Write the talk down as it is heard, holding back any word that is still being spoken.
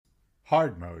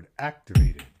Hard mode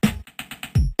activated.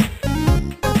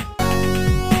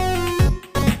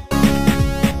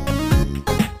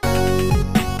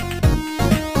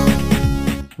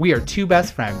 We are two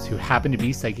best friends who happen to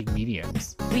be psychic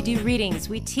mediums. We do readings,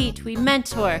 we teach, we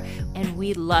mentor, and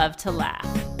we love to laugh.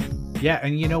 Yeah,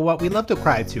 and you know what? We love to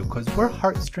cry too, because we're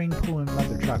heartstring pulling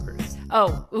leather truckers.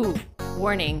 Oh,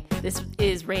 warning, this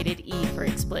is rated E for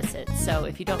explicit, so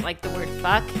if you don't like the word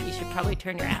fuck, you should probably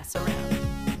turn your ass around.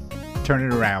 Turn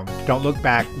it around. Don't look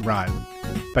back, run.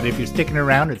 But if you're sticking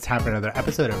around, it's time for another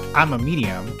episode of I'm a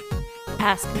Medium.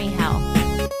 Ask me how.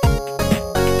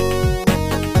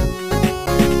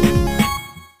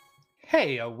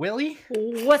 Hey, Willie.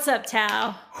 What's up,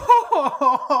 Tao?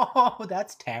 Oh,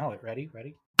 that's talent. Ready?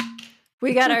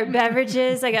 We got our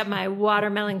beverages. I got my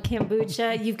watermelon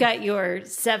kombucha. You've got your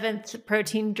 7th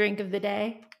protein drink of the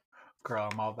day. Girl,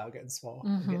 I'm all about getting swole.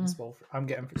 Mm-hmm. I'm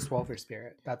getting swole for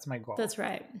spirit. That's my goal. That's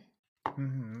right.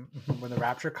 Mm-hmm. When the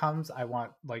rapture comes, I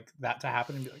want like that to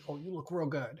happen and be like, oh, you look real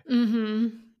good. Mm-hmm.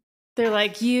 They're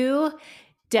like, you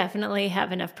definitely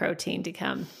have enough protein to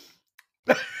come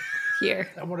here.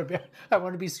 I want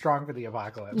to be strong for the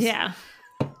apocalypse. Yeah.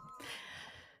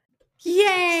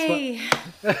 Yay!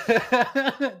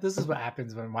 This is what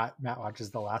happens when Matt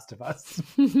watches The Last of Us.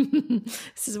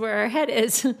 This is where our head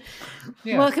is.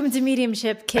 Yeah. Welcome to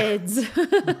Mediumship, kids.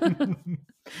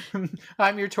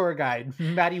 I'm your tour guide,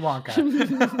 Maddie Wonka.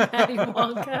 Maddie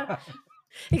Wonka.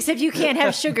 Except you can't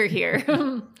have sugar here.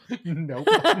 Nope.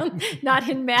 Not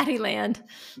in Maddie land.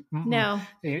 Mm-mm. No.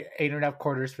 Ain't enough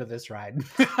quarters for this ride.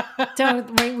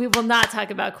 We will not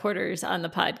talk about quarters on the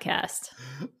podcast.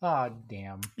 Oh,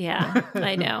 damn. Yeah,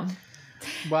 I know.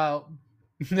 Well.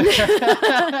 Okay,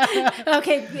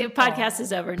 the podcast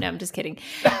is over. No, I'm just kidding.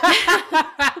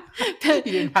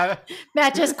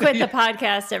 Matt just quit the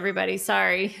podcast, everybody.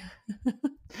 Sorry.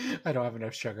 I don't have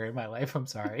enough sugar in my life. I'm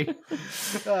sorry.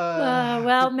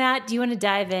 Well, Matt, do you want to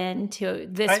dive into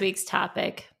this week's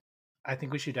topic? I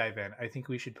think we should dive in. I think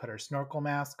we should put our snorkel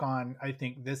mask on. I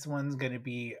think this one's going to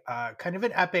be kind of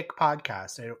an epic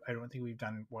podcast. I don't think we've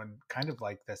done one kind of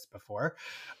like this before.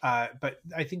 But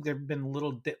I think there have been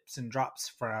little dips and drops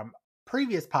from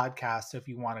previous podcasts. So if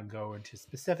you want to go into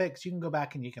specifics, you can go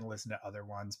back and you can listen to other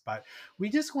ones. But we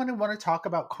just want to talk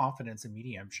about confidence and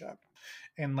mediumship.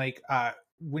 And like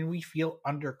when we feel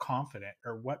underconfident,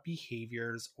 or what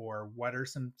behaviors or what are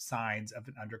some signs of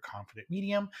an underconfident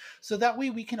medium, so that way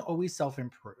we can always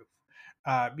self-improve.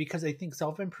 Because I think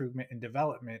self-improvement and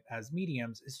development as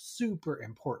mediums is super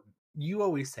important. You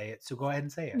always say it, so go ahead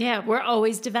and say it. Yeah, we're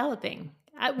always developing.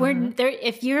 We're there.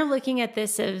 If you're looking at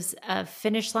this as a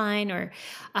finish line, or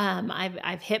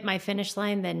I've hit my finish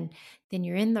line, then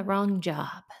you're in the wrong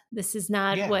job. This is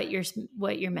not what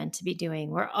you're meant to be doing.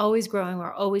 We're always growing.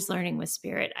 We're always learning with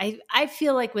spirit. I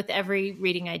feel like with every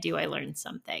reading I do, I learn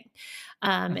something.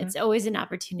 It's always an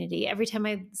opportunity. Every time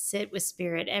I sit with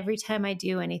spirit, every time I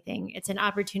do anything, it's an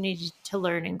opportunity to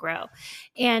learn and grow.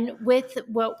 And with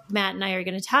what Matt and I are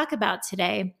going to talk about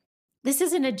today, this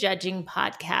isn't a judging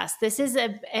podcast. This is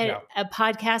a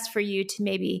podcast for you to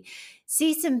maybe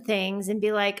see some things and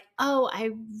be like, oh,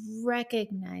 I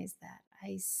recognize that.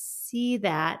 I see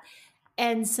that.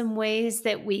 And some ways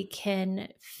that we can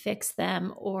fix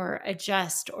them or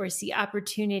adjust or see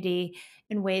opportunity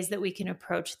in ways that we can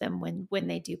approach them when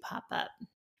they do pop up.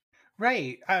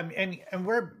 Right. And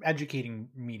we're educating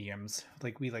mediums.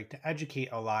 Like, we like to educate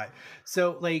a lot.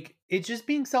 So like, it's just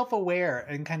being self-aware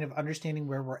and kind of understanding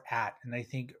where we're at. And I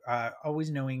think always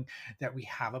knowing that we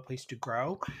have a place to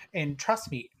grow. And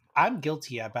trust me, I'm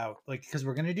guilty about, like, because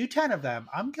we're going to do 10 of them.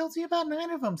 I'm guilty about 9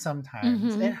 of them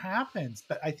sometimes. It happens.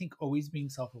 But I think always being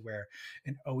self-aware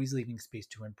and always leaving space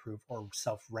to improve, or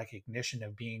self-recognition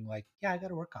of being like, yeah, I got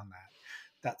to work on that.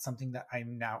 That's something that I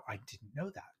didn't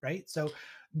know that, right? So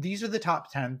these are the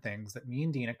top 10 things that me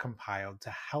and Dina compiled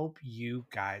to help you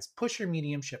guys push your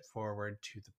mediumship forward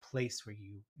to the place where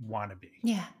you want to be.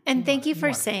 Yeah. And thank you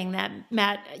for saying that,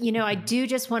 Matt. You know, I do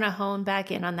just want to hone back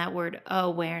in on that word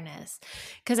awareness,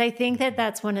 because I think that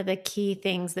that's one of the key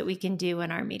things that we can do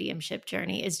in our mediumship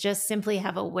journey, is just simply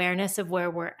have awareness of where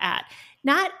we're at.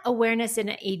 Not awareness in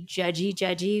a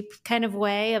judgy kind of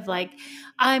way of like,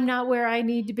 I'm not where I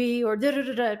need to be, or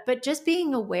but just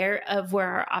being aware of where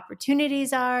our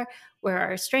opportunities are, where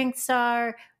our strengths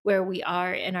are, where we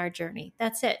are in our journey.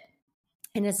 That's it.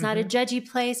 And it's not a judgy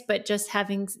place, but just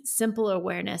having simple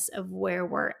awareness of where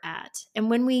we're at. And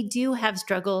when we do have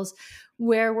struggles,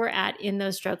 where we're at in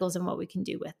those struggles and what we can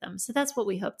do with them. So that's what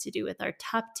we hope to do with our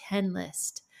top 10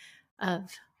 list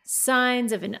of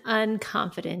signs of an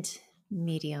unconfident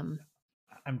medium.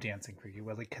 I'm dancing for you,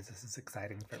 Willie, because this is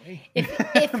exciting for me.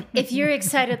 If you're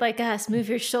excited like us, move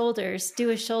your shoulders,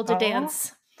 do a shoulder Oh,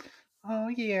 dance. oh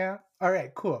yeah. All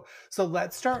right, cool. So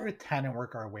let's start with 10 and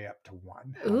work our way up to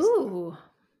 1. How's that? Ooh.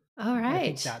 All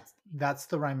I think right. that's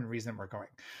the rhyme and reason we're going.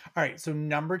 All right, so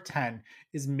number 10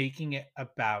 is making it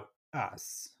about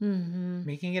us. Mhm.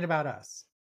 Making it about us.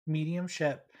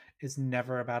 Mediumship is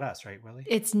never about us, right, Willie?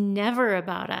 It's never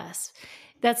about us.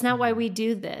 That's not why Mhm. we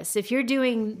do this. If you're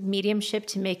doing mediumship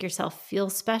to make yourself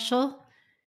feel special,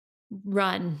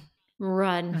 run,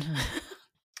 run. Mhm.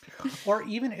 Or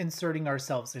even inserting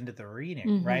ourselves into the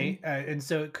reading, right? Mhm. And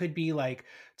so it could be like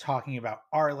talking about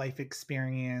our life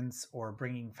experience or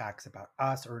bringing facts about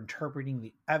us or interpreting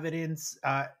the evidence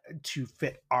to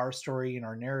fit our story and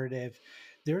our narrative.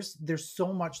 There's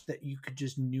so much that you could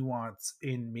just nuance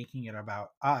in making it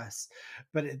about us,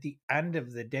 but at the end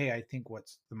of the day, I think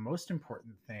what's the most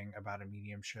important thing about a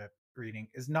mediumship reading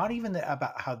is not even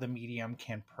about how the medium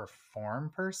can perform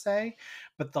per se,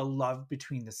 but the love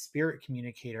between the spirit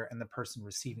communicator and the person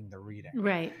receiving the reading.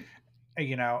 Right.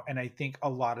 And I think a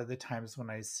lot of the times when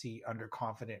I see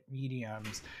underconfident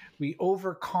mediums, we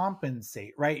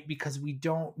overcompensate, right? Because we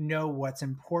don't know what's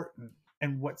important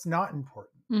and what's not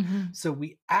important. Mhm. So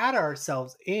we add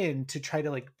ourselves in to try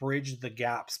to like bridge the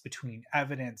gaps between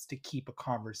evidence to keep a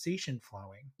conversation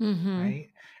flowing, Mhm. right?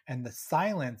 And the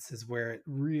silence is where it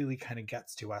really kind of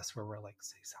gets to us, where we're like,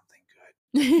 say something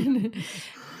good.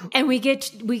 And we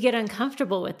get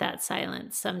uncomfortable with that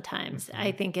silence sometimes,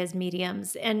 I Mhm. think, as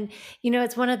mediums. And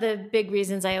it's one of the big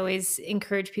reasons I always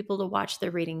encourage people to watch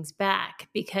their readings back,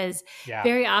 because Yeah.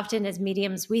 very often as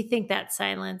mediums we think that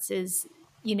silence is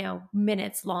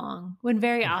minutes long, when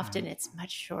very Mhm. often it's much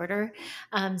shorter.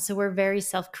 So we're very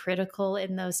self-critical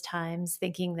in those times,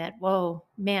 thinking that, whoa,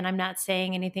 man, I'm not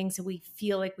saying anything, so we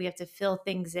feel like we have to fill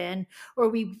things in, or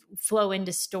we flow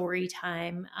into story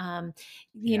time.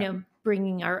 Yeah.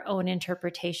 Bringing our own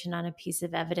interpretation on a piece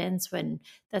of evidence when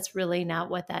that's really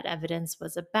not what that evidence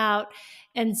was about.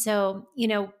 And so,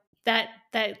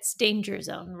 that's danger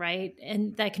zone, right?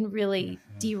 And that can really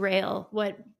Mhm. derail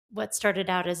what started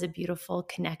out as a beautiful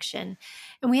connection.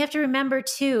 And we have to remember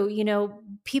too,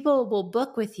 people will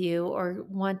book with you or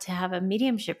want to have a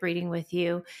mediumship reading with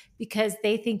you because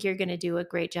they think you're going to do a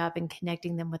great job in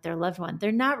connecting them with their loved one.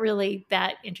 They're not really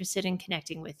that interested in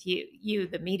connecting with you,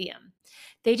 the medium.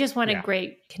 They just want a Yeah.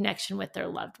 great connection with their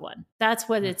loved one. That's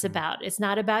what it's Mhm. about. It's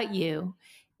not about you.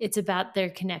 It's about their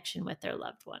connection with their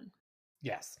loved one.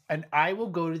 Yes. And I will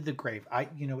go to the grave.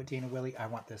 You know what, Dana Willie, I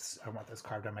want this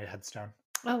carved on my headstone.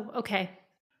 Oh, okay.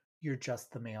 You're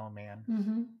just the mailman,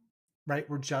 Mhm. right?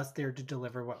 We're just there to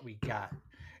deliver what we got.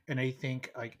 And I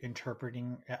think like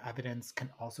interpreting evidence can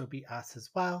also be us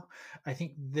as well. I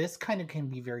think this kind of can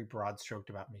be very broad stroked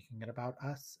about making it about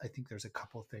us. I think there's a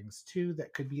couple things too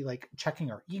that could be like checking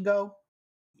our ego,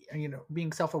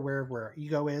 being self-aware of where our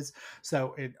ego is.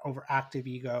 So an overactive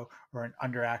ego or an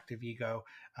underactive ego.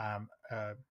 um,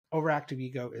 uh, Overactive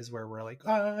ego is where we're like,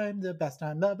 I'm the best,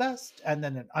 and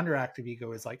then an underactive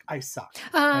ego is like, I suck,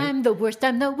 right? I'm the worst.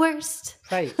 I'm the worst.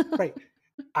 Right.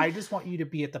 I just want you to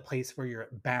be at the place where you're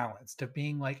balanced, of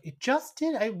being like, it just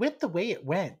did. I went the way it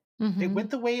went. It went Mhm.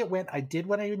 the way it went. I did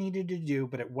what I needed to do,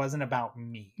 but it wasn't about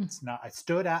me. It's not, I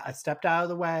stepped out of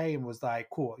the way and was like,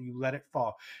 cool, you let it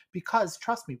fall. Because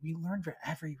trust me, we learn from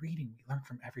every reading. We learn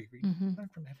from every reading. Mhm. We learn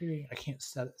from every reading. I can't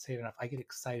say it enough. I get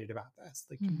excited about this.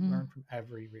 Like, you learn Mhm. from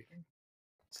every reading.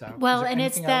 So is Well, there and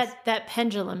it's anything else? that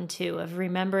pendulum too, of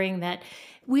remembering that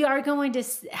we are going to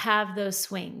have those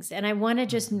swings. And I want to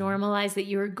just Hmm. normalize that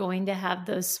you're going to have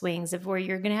those swings, of where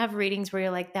you're going to have readings where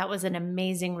you're like, that was an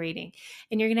amazing reading.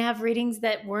 And you're going to have readings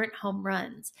that weren't home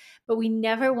runs. But we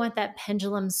never want that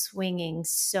pendulum swinging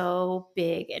so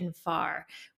big and far.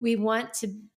 We want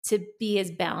to be as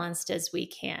balanced as we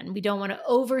can. We don't want to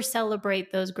over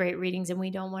celebrate those great readings, and we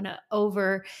don't want to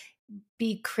over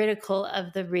be critical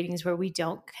of the readings where we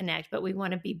don't connect, but we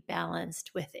want to be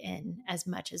balanced within as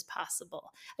much as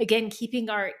possible. Again, keeping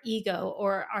our ego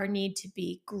or our need to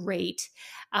be great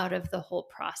out of the whole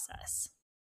process.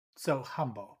 So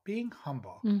humble,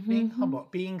 Mm-hmm.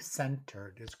 being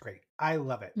centered is great. I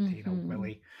love it, Dana Mm-hmm.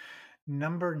 Willie.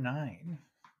 Number 9,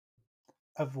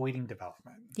 avoiding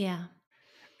development. Yeah.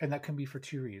 And that can be for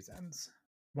two reasons.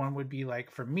 One would be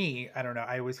like, for me, I don't know,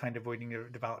 I always find avoiding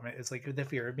development is like the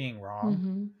fear of being wrong,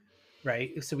 Mm-hmm.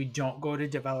 right? So we don't go to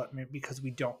development because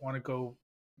we don't want to go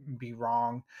be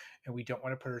wrong, and we don't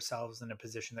want to put ourselves in a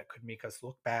position that could make us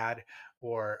look bad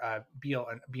or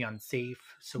be unsafe.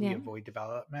 So we Yeah. avoid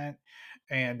development,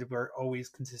 and we're always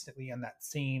consistently on that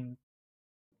same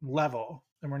level,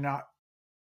 and we're not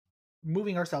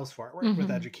moving ourselves forward with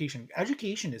Mm-hmm. education.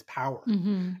 Education is power,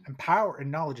 Mm-hmm. and power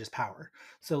and knowledge is power.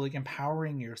 So like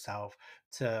empowering yourself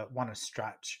to want to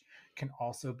stretch can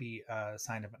also be a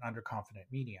sign of an underconfident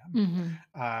medium.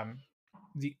 Mm-hmm. um,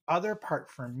 the other part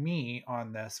for me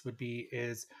on this would be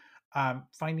is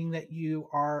finding that you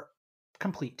are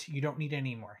complete. You don't need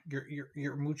any more.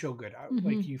 You're mucho good out. Mm-hmm.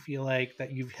 Like you feel like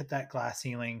that you've hit that glass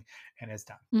ceiling and it's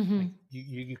done. Mm-hmm. Like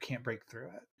you can't break through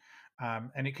it.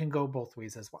 And it can go both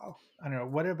ways as well. I don't know.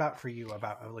 What about for you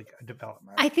about like a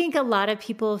development? I think a lot of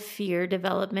people fear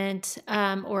development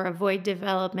or avoid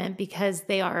development because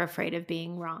they are afraid of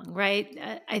being wrong, right?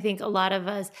 I think a lot of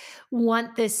us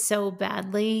want this so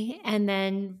badly. And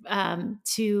then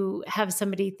to have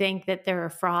somebody think that they're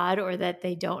a fraud or that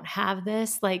they don't have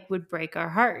this, like, would break our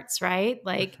hearts, right?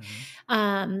 Like,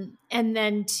 Hmm. and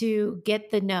then to get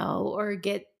the no or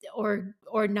get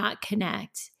or not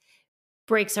connect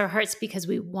breaks our hearts because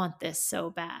we want this so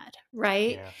bad,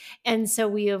 right? Yeah. And so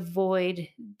we avoid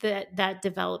that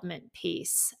development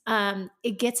piece.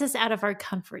 It gets us out of our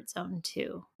comfort zone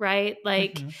too, right?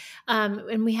 Like, Hmm.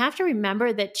 and we have to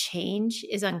remember that change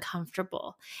is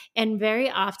uncomfortable, and very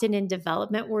often in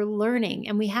development we're learning,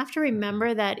 and we have to Hmm.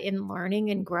 remember that in learning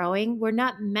and growing we're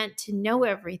not meant to know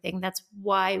everything. That's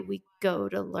why we go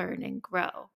to learn and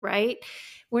grow, right?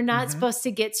 We're not Hmm. supposed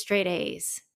to get straight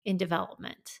A's in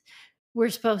development. We're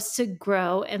supposed to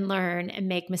grow and learn and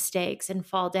make mistakes and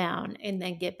fall down and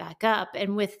then get back up.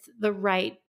 And with the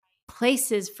right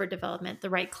places for development, the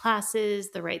right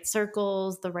classes, the right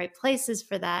circles, the right places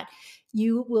for that,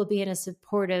 you will be in a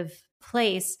supportive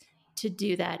place to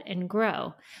do that and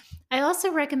grow. I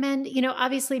also recommend,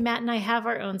 obviously Matt and I have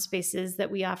our own spaces that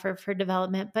we offer for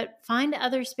development, but find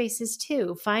other spaces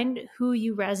too. Find who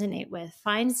you resonate with.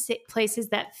 Find places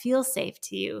that feel safe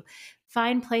to you.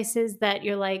 Find places that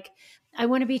you're like, I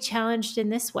want to be challenged in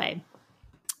this way.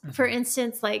 For Hmm.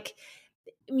 instance, like,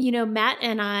 Matt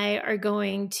and I are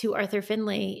going to Arthur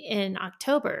Finley in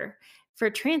October for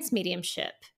trance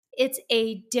mediumship. It's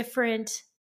a different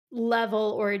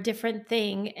level or a different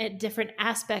thing, a different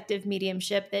aspect of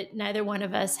mediumship that neither one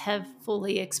of us have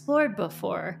fully explored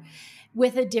before,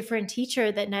 with a different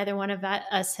teacher that neither one of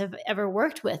us have ever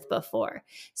worked with before.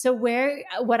 So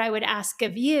what I would ask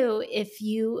of you, if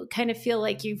you kind of feel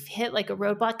like you've hit like a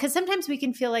roadblock, because sometimes we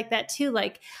can feel like that too.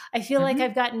 Like, I feel like Hmm.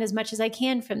 I've gotten as much as I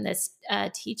can from this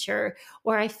teacher,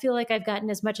 or I feel like I've gotten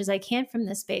as much as I can from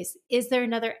this space. Is there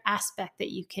another aspect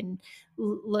that you can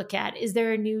look at? Is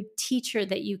there a new teacher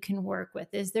that you can work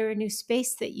with? Is there a new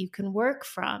space that you can work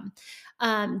from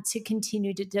to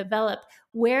continue to develop?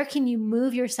 Where can you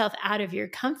move yourself out of your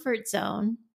comfort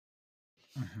zone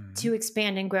Hmm. to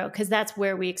expand and grow? Because that's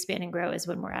where we expand and grow, is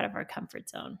when we're out of our comfort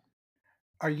zone.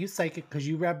 Are you psychic? Because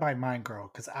you read my mind, girl.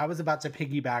 Because I was about to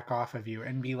piggyback off of you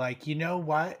and be like, you know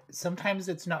what? Sometimes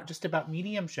it's not just about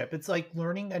mediumship. It's like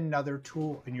learning another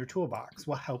tool in your toolbox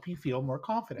will help you feel more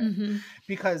confident. Mm-hmm.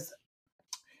 Because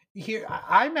here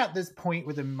I'm at this point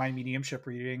within my mediumship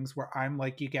readings where I'm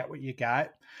like, you get what you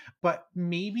get. But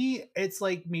maybe it's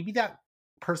like, maybe that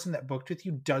person that booked with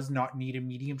you does not need a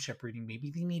mediumship reading. Maybe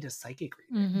they need a psychic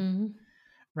reading, Mm-hmm.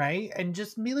 right? And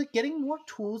just me like getting more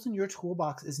tools in your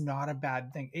toolbox is not a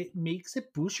bad thing. It makes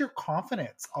it boost your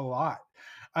confidence a lot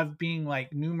of being like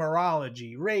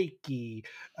numerology, Reiki,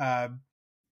 uh,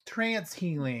 trance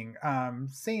healing,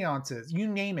 seances, you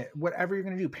name it, whatever you're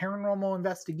going to do, paranormal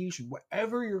investigation,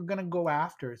 whatever you're going to go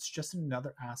after, it's just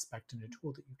another aspect and a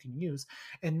tool that you can use.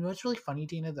 And what's really funny,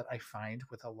 Dana, that I find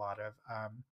with a lot of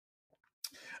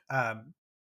um,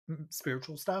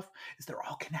 spiritual stuff is they're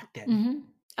all connected. Mm-hmm.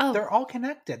 Oh, They're all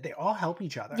connected. They all help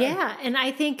each other. yeah. And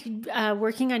I think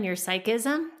working on your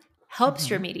psychism helps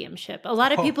your Hmm. mediumship. A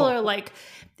lot of people are Oh. like,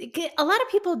 a lot of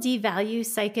people devalue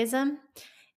psychism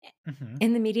Hmm.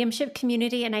 in the mediumship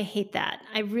community, and I hate that.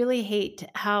 I really hate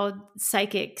how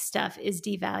psychic stuff is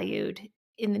devalued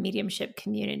in the mediumship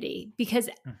community, because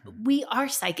Hmm. we are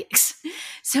psychics.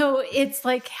 So it's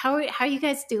like, how are you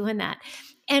guys doing that?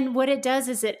 And what it does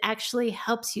is it actually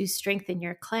helps you strengthen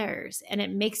your clairs, and it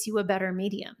makes you a better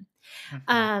medium.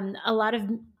 Hmm. A lot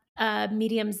of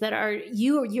mediums that are,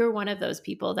 you're one of those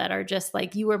people that are just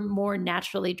like, you are more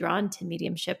naturally drawn to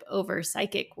mediumship over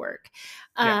psychic work.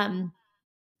 Yeah.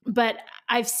 But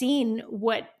I've seen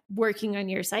what working on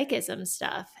your psychism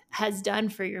stuff has done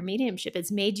for your mediumship.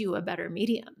 It's made you a better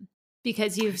medium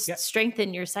because you've Yeah.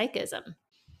 strengthened your psychism.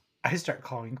 I start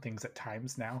calling things at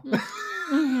times now.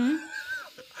 Mm-hmm.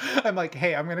 I'm like,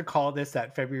 hey, I'm gonna call this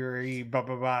at February blah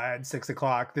blah blah at 6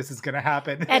 o'clock. This is gonna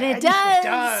happen. And it And it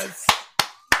does.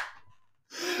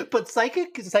 does. But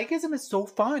psychism is so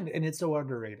fun and it's so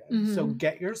underrated. So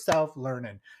get yourself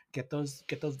learning. Get those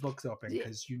books open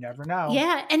because you never know.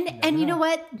 Yeah, You and never you know know.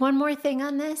 what? One more thing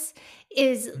on this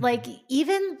is like Mhm.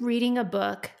 even reading a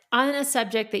book on a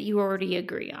subject that you already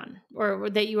agree on or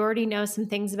that you already know some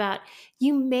things about,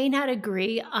 you may not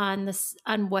agree on this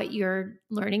on what you're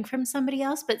learning from somebody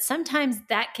else, but sometimes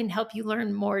that can help you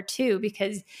learn more too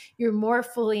because you're more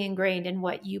fully ingrained in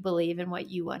what you believe and what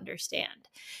you understand.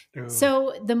 Ooh.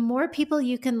 So the more people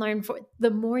you can learn for, the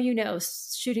more you know,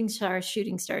 shooting star,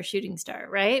 shooting star, shooting star,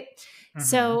 right? Mhm.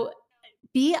 So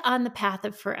be on the path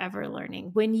of forever learning.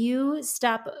 When you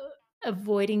stop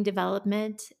avoiding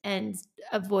development and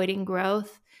avoiding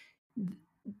growth,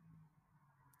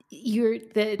 you're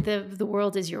the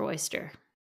world is your oyster.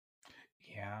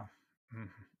 Yeah. Mhm.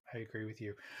 I agree with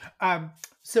you. Um,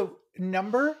 so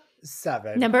number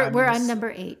 7, We're on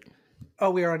number 8.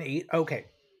 oh, we are on 8. Okay.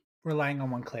 Relying on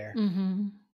one Claire.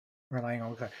 Mhm. Relying on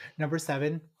one Claire. Number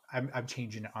 7, I'm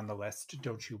changing it on the list.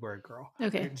 Don't you worry, girl.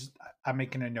 Okay. I'm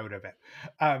making a note of it.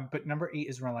 But number 8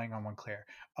 is relying on one Claire.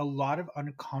 A lot of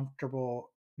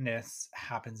uncomfortableness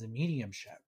happens in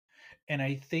mediumship. And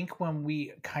I think when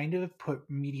we kind of put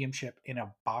mediumship in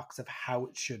a box of how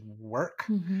it should work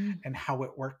Mhm. and how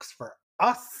it works for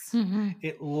us, Mhm.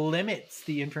 it limits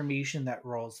the information that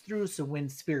rolls through. So when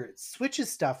spirit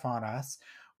switches stuff on us,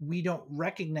 we don't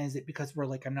recognize it because we're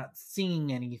like, I'm not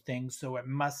seeing anything, so it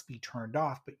must be turned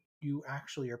off. But you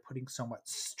actually are putting so much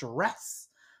stress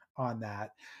on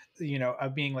that,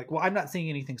 of being like, well, I'm not seeing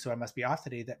anything, so I must be off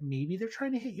today, that maybe they're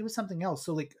trying to hit you with something else.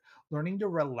 So, like, learning to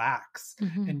relax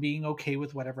Mhm. and being okay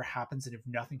with whatever happens. And if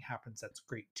nothing happens, that's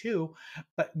great too.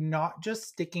 But not just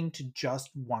sticking to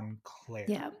just one Claire.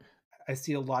 Yeah. I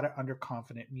see a lot of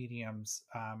underconfident mediums,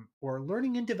 or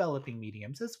learning and developing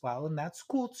mediums as well, and that's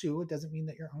cool too. It doesn't mean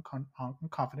that you're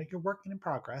unconfident. You're working in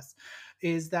progress.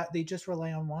 Is that they just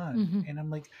rely on one, Mhm. and I'm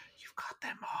like, you've got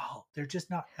them all. They're just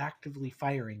not actively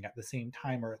firing at the same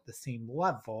time or at the same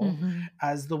level Mhm.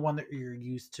 as the one that you're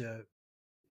used to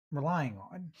relying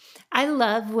on. I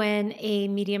love when a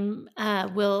medium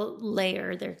will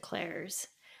layer their clairs,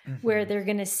 where Hmm. they're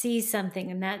going to see something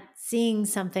and that seeing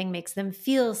something makes them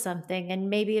feel something. And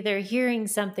maybe they're hearing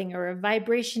something or a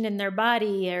vibration in their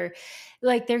body, or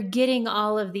like they're getting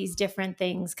all of these different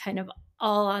things kind of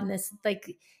all on this.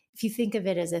 Like, if you think of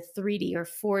it as a 3D or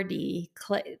 4D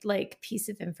like piece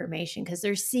of information, because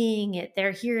they're seeing it,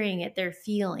 they're hearing it, they're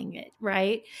feeling it,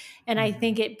 right? And I Hmm.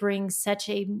 think it brings such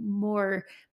a more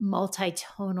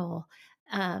multi-tonal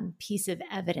piece of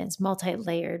evidence,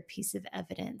 multi-layered piece of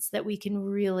evidence that we can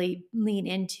really lean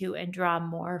into and draw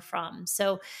more from.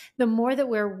 So the more that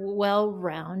we're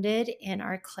well-rounded in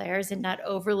our clairs and not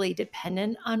overly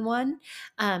dependent on one,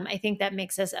 I think that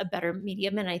makes us a better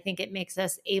medium, and I think it makes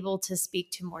us able to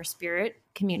speak to more spirit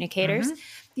communicators. Hmm.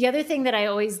 The other thing that I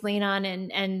always lean on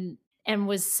and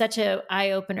was such a eye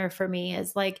opener for me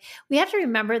is like we have to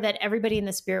remember that everybody in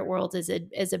the spirit world is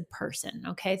a person.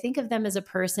 Okay, think of them as a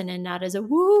person and not as a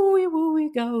wooey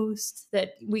ghost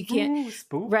that we can't.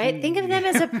 Ooh, Right? Think of them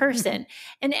spooky. as a person,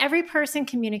 and every person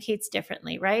communicates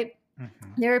differently. Right? Hmm.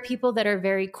 There are people that are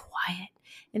very quiet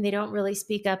and they don't really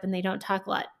speak up and they don't talk a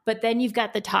lot. But then you've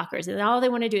got the talkers and all they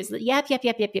want to do is yap, yap,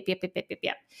 yap, yap, yap, yap, yap, yap, yap,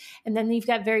 yap. And then you've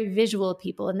got very visual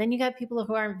people. And then you got people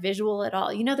who aren't visual at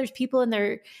all. You know, there's people in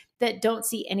there that don't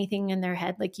see anything in their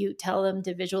head. Like you tell them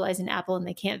to visualize an apple and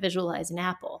they can't visualize an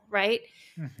apple, right?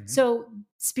 Hmm. So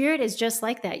spirit is just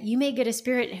like that. You may get a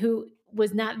spirit who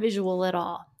was not visual at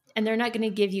all. And they're not going to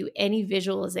give you any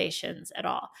visualizations at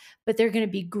all, but they're going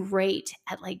to be great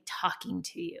at like talking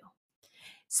to you.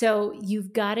 So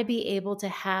you've got to be able to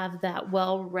have that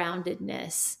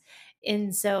well-roundedness.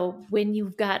 And so when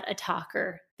you've got a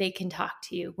talker, they can talk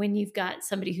to you. When you've got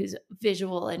somebody who's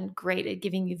visual and great at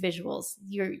giving you visuals,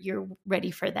 you're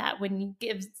ready for that. When you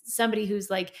give somebody who's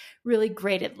like really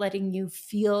great at letting you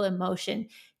feel emotion,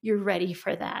 you're ready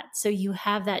for that. So you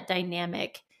have that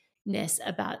dynamicness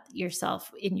about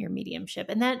yourself in your mediumship.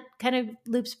 And that kind of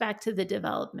loops back to the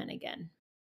development again.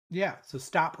 Yeah. So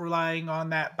stop relying on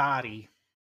that body.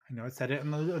 I know I said it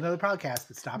in another podcast,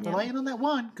 but stop Yep. relying on that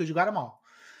one because you got them all.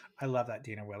 I love that,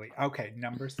 Dina Willie. Okay,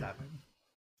 number 7.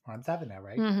 We're on 7 now,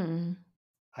 right? Mm-hmm.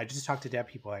 I just talked to deaf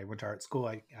people. I went to art school.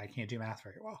 I can't do math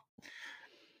very well.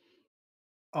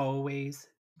 Always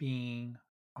being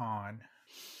on,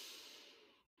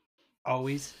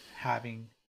 always having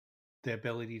the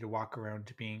ability to walk around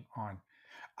to being on.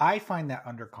 I find that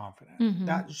underconfident. Mm-hmm.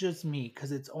 That's just me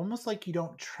because it's almost like you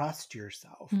don't trust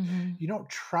yourself. Mm-hmm. You don't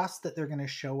trust that they're going to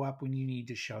show up when you need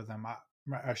to show them up.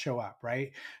 show up,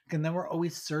 right? And then we're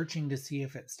always searching to see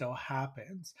if it still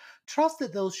happens. Trust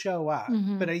that they'll show up. But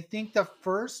Mm-hmm. I think the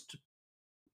first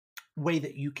way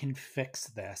that you can fix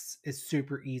this is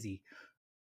super easy.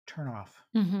 Turn off,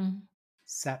 Mm-hmm.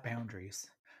 set boundaries,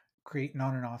 create an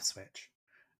on and off switch.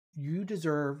 You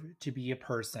deserve to be a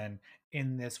person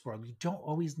in this world. You don't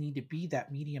always need to be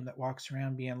that medium that walks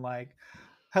around being like,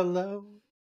 hello,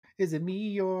 is it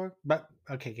me or, but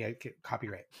okay,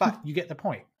 copyright. But you get the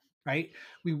point, right?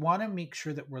 We want to make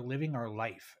sure that we're living our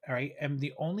life, all right? And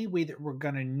the only way that we're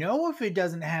going to know if it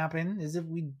doesn't happen is if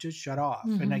we just shut off.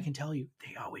 And I Mm-hmm. can tell you,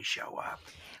 they always show up.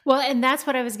 Well, and that's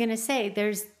what I was going to say.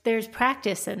 There's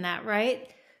practice in that, right?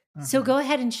 So Mm-hmm. go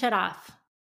ahead and shut off.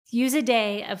 Use a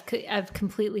day of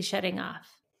completely shutting off.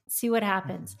 See what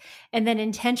happens. Mm-hmm. And then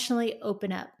intentionally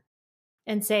open up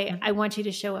and say, Mm-hmm. I want you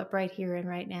to show up right here and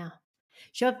right now.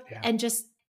 Show up Yeah. and just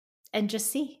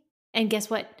see. And guess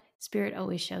what? Spirit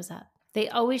always shows up. They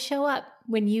always show up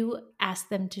when you ask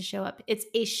them to show up. It's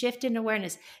a shift in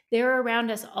awareness. They're around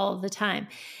us all the time.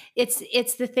 It's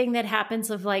the thing that happens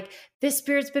of like, this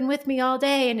spirit's been with me all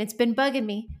day and it's been bugging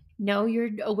me. No, your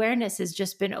awareness has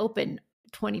just been open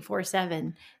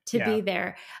 24/7 to Yeah. be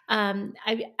there.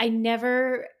 I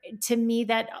never, to me,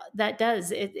 that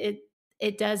does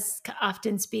it does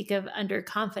often speak of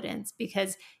underconfidence,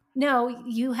 because no,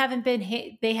 you haven't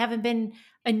been, they haven't been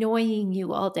annoying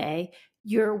you all day.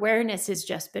 Your awareness has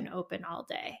just been open all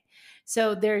day.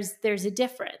 So there's a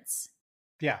difference.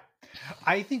 Yeah.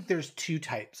 I think there's two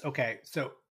types. Okay.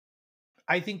 So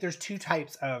I think there's two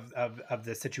types of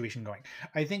the situation going.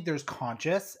 I think there's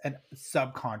conscious and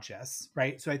subconscious,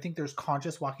 right? So I think there's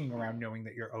conscious walking around knowing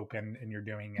that you're open and you're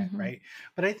doing it, Mm-hmm. right?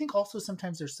 But I think also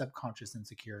sometimes there's subconscious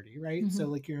insecurity, right? Mm-hmm. So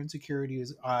like your insecurity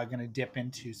is going to dip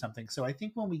into something. So I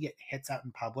think when we get hits out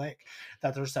in public,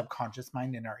 that's our subconscious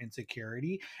mind and our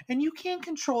insecurity. And you can't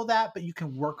control that, but you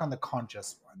can work on the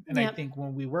conscious one. And I Yep. think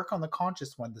when we work on the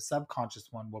conscious one, the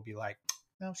subconscious one will be like,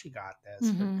 no, she got this.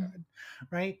 We're Mm-hmm. good,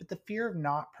 right? But the fear of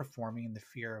not performing and the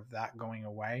fear of that going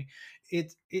away,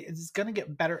 it's going to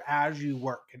get better as you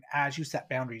work and as you set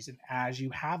boundaries and as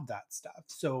you have that stuff.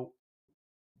 So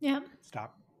Yep.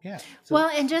 stop. Yeah. So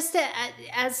Well, and just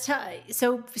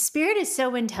so spirit is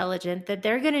so intelligent that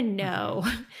they're going to mhm. know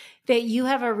that you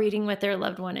have a reading with their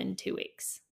loved one in 2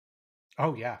 weeks.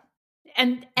 Oh yeah.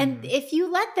 And Hmm. if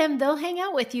you let them, they'll hang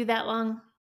out with you that long.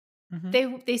 Hmm.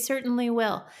 They certainly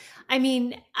will. I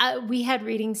mean, we had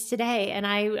readings today, and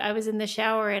I was in the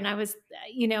shower, and I was,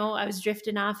 I was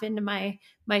drifting off into my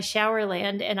shower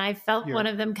land, and I felt one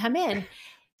Your of them come in.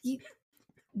 You,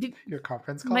 your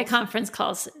conference my calls. conference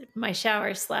calls, my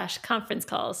shower / conference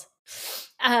calls,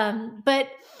 but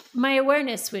my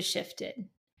awareness was shifted,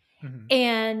 Hmm.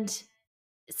 and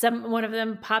one of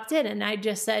them popped in, and I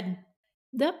just said,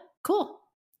 "Yep, cool.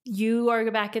 You are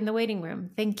back in the waiting room.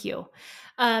 Thank you."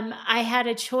 I had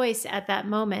a choice at that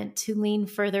moment to lean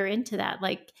further into that.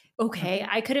 Like, okay, Hmm.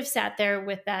 I could have sat there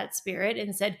with that spirit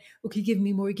and said, "Okay, give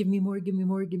me more, give me more, give me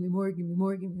more, give me more, give me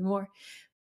more, give me more."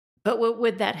 But what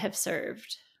would that have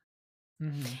served?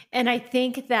 Hmm. And I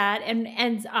think that,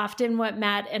 and often what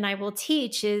Matt and I will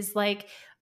teach is like,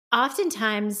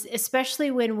 oftentimes,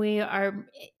 especially when we are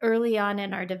early on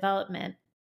in our development,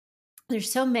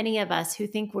 there's so many of us who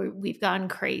think we've gone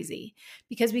crazy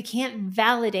because we can't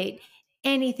validate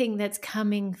anything that's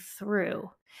coming through.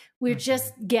 We're Hmm.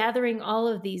 just gathering all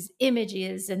of these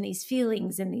images and these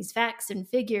feelings and these facts and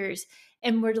figures.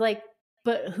 And we're like,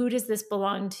 but who does this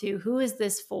belong to? Who is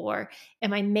this for?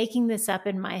 Am I making this up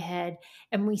in my head?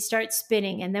 And we start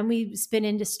spinning, and then we spin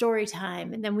into story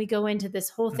time, and then we go into this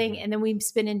whole thing, Hmm. and then we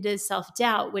spin into self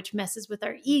doubt, which messes with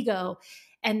our ego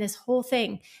and this whole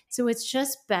thing. So it's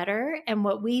just better. And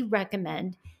what we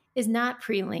recommend is not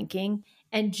pre linking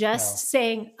and just No.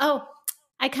 saying, oh,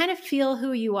 I kind of feel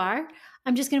who you are.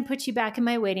 I'm just going to put you back in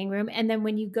my waiting room. And then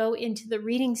when you go into the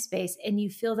reading space and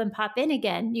you feel them pop in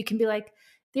again, you can be like,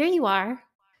 there you are.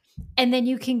 And then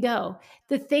you can go.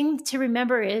 The thing to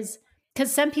remember is,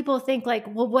 because some people think like,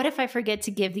 well, what if I forget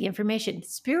to give the information?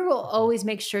 Spirit will Hmm. always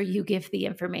make sure you give the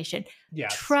information.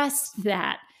 Yes. Trust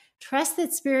that. Trust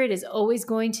that spirit is always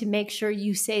going to make sure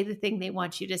you say the thing they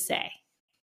want you to say.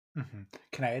 Hmm.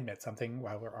 Can I admit something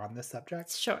while we're on this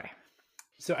subject? Sure.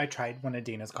 So I tried one of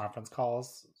Dana's conference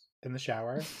calls in the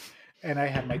shower, and I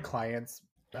had my client's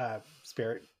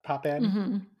spirit pop in,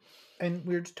 Mm-hmm. and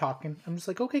we were just talking. I'm just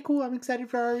like, okay, cool. I'm excited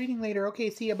for our reading later. Okay,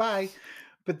 see you. Bye.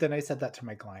 But then I said that to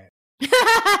my client.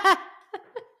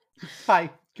 Hi,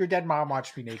 your dead mom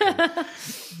watched me naked.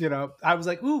 I was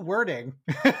like, ooh, wording.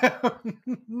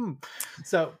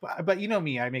 So, but you know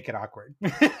me, I make it awkward.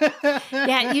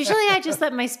 Yeah, usually I just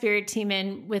let my spirit team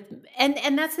in with,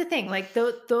 and that's the thing. Like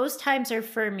those times are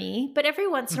for me, but every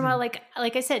once in a while, Mhm.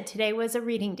 like I said, today was a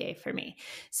reading day for me.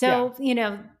 Yeah.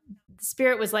 So,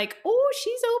 spirit was like, "Oh,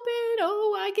 she's open.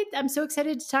 Oh, I'm so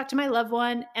excited to talk to my loved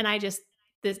one." And I just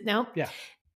this nope. Yeah.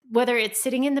 Whether it's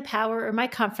sitting in the power or my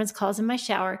conference calls in my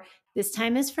shower, this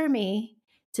time is for me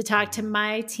to talk to Mhm.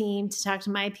 my team, to talk to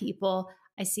my people.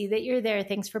 I see that you're there.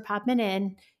 Thanks for popping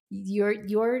in. Your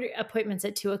appointment's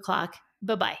at 2 o'clock.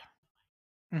 Bye bye.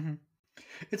 Mhm.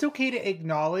 It's okay to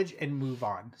acknowledge and move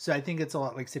on. So I think it's a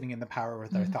lot like sitting in the power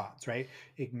with our Mhm. thoughts, right?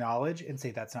 Acknowledge and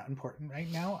say that's not important right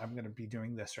now. I'm going to be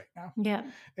doing this right now.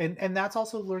 Yeah. And that's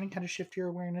also learning how to shift your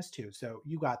awareness too. So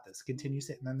you got this. Continue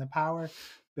sitting in the power,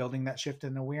 building that shift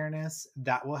in awareness.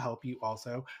 That will help you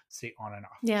also stay on and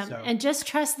off. Yeah. So And just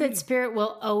trust that spirit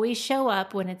will always show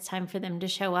up when it's time for them to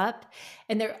show up.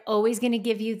 And they're always going to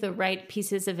give you the right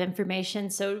pieces of information.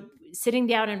 So sitting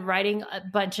down and writing a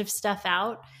bunch of stuff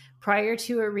out prior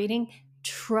to a reading,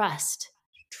 trust.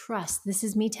 This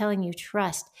is me telling you,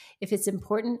 trust. If it's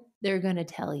important, they're going to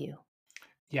tell you,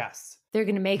 yes, they're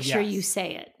going to make sure you yes.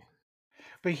 say it.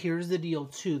 But here's the deal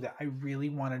too that I really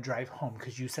want to drive home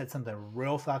because you said something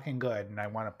real fucking good and I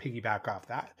want to piggyback off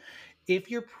that.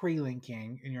 If you're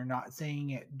pre-linking and you're not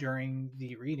saying it during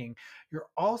the reading, you're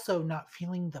also not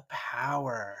feeling the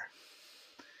power,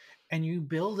 and you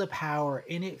build a power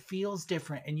and it feels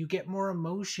different and you get more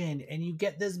emotion and you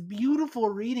get this beautiful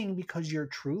reading because you're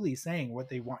truly saying what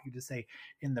they want you to say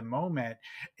in the moment,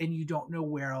 and you don't know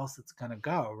where else it's going to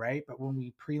go, right? But when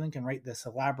we pre-link and write this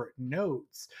elaborate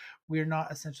notes, we're not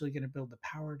essentially going to build the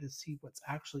power to see what's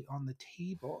actually on the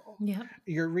table. Yeah.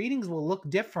 Your readings will look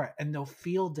different and they'll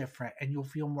feel different and you'll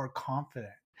feel more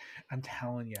confident. I'm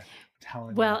telling you. I'm telling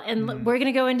you. Well, and we're going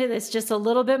to go into this just a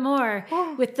little bit more.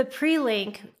 Mm. With the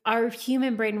pre-link, our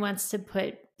human brain wants to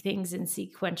put things in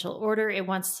sequential order. It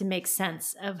wants to make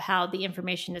sense of how the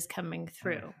information is coming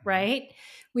through, Mhm. right?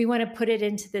 We want to put it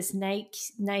into this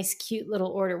nice, cute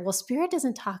little order. Well, spirit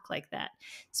doesn't talk like that.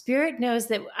 Spirit knows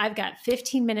that I've got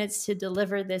 15 minutes to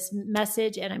deliver this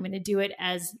message, and I'm going to do it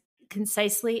as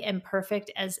concisely and perfect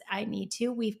as I need to.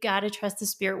 We've got to trust the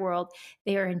spirit world.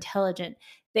 They are intelligent.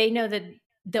 They know that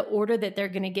the order that they're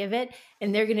going to give it,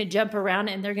 and they're going to jump around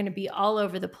and they're going to be all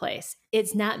over the place.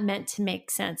 It's not meant to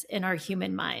make sense in our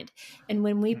human mind. And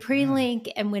when we Mhm. pre-link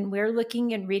and when we're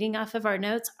looking and reading off of our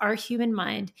notes, our human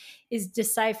mind is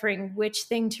deciphering which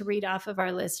thing to read off of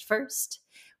our list first,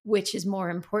 which is more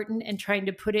important, and trying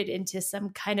to put it into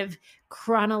some kind of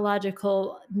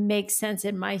chronological make sense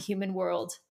in my human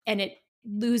world. And it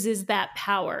loses that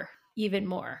power even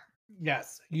more.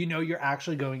 Yes, you're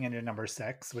actually going into number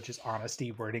 6, which is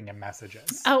honesty, wording, and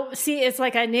messages. Oh, see, it's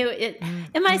like I knew it.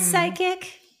 Am I Mhm.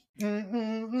 psychic?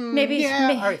 Maybe, Yeah,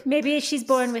 all right. maybe she's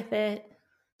born with it.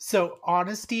 So,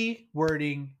 honesty,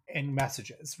 wording, and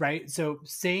messages, right? So,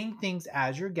 saying things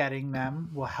as you're getting them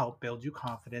will help build you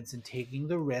confidence and taking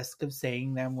the risk of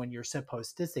saying them when you're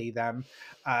supposed to say them,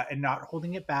 and not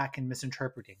holding it back and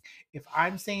misinterpreting. If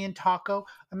I'm saying taco,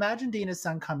 imagine Dana's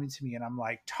son coming to me and I'm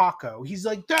like, taco. He's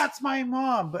like, that's my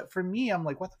mom. But for me, I'm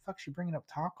like, what the fuck's she bringing up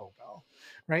Taco Bell?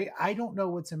 Right? I don't know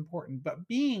what's important, but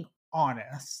being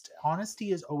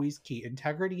honesty is always key.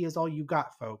 Integrity is all you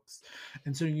got, folks.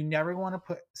 And so you never want to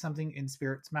put something in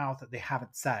spirit's mouth that they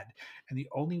haven't said. And the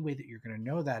only way that you're going to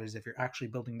know that is if you're actually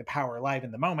building the power live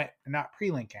in the moment and not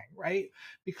pre-linking, right?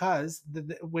 Because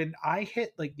when I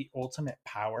hit like the ultimate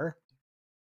power,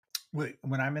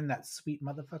 when I'm in that sweet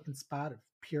motherfucking spot of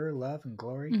pure love and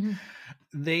glory, Mm-hmm.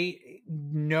 they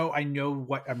know I know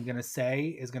what I'm gonna say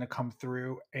is gonna come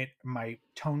through. My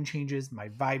tone changes, my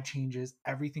vibe changes,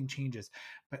 everything changes.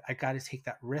 But I got to take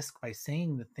that risk by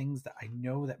saying the things that I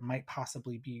know that might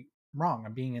possibly be wrong.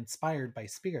 I'm being inspired by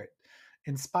spirit.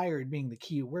 Inspired being the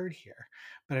key word here,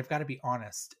 but I've got to be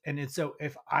honest. And it's so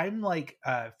if I'm like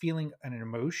feeling an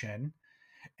emotion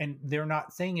and they're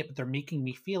not saying it, but they're making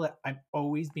me feel it, I'm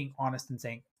always being honest and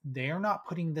saying, they're not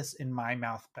putting this in my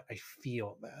mouth, but I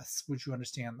feel this. Would you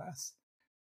understand this?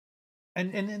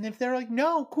 And if they're like,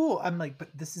 no, cool, I'm like,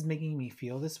 but this is making me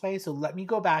feel this way. So let me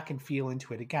go back and feel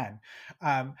into it again.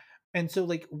 Um, and so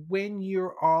like when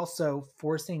you're also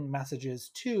forcing messages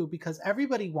too, because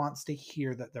everybody wants to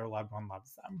hear that their loved one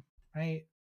loves them, right?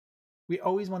 We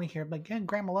always want to hear like, yeah,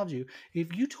 grandma loves you.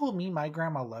 If you told me my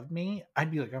grandma loved me,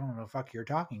 I'd be like, I don't know the fuck you're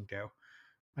talking to.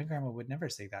 My grandma would never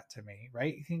say that to me,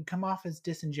 right? It can come off as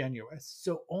disingenuous.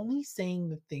 So only saying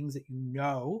the things that you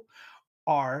know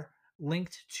are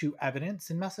linked to evidence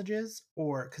in messages,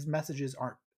 or because messages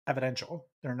aren't evidential,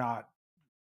 they're not.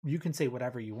 You can say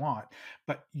whatever you want,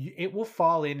 but it will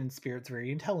fall in, and Spirit's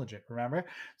very intelligent, remember?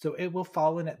 So it will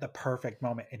fall in at the perfect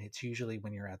moment, and it's usually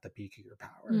when you're at the peak of your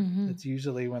power. Mm-hmm. It's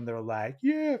usually when they're like,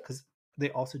 yeah, because they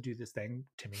also do this thing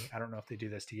to me. I don't know if they do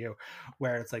this to you,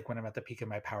 where it's like when I'm at the peak of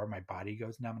my power, my body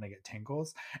goes numb and I get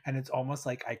tingles, and it's almost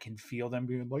like I can feel them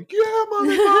being like, yeah,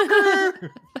 motherfucker.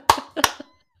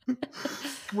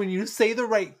 When you say the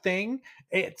right thing,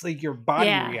 it's like your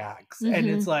body reacts, and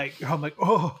it's like, I'm like,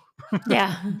 oh.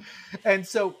 Yeah. And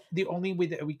so the only way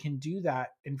that we can do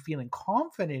that and feeling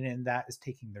confident in that is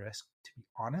taking the risk to be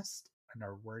honest in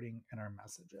our wording and our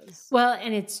messages. Well,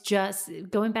 and it's just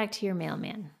going back to your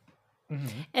mailman. Mm-hmm.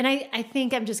 And I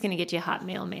think I'm just going to get you a hot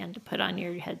mailman to put on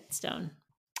your headstone.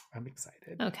 I'm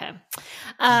excited. Okay.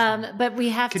 But we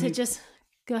have to just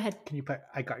go ahead. Can you put,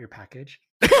 I got your package?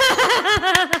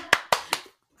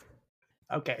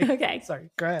 Okay. Okay. Sorry.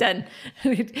 Go ahead. Done.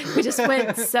 We just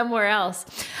went somewhere else.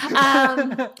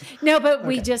 No, but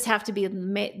we just have to be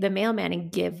the mailman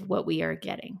and give what we are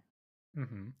getting.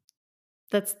 Mm-hmm.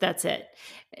 That's it.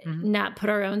 Mm-hmm. Not put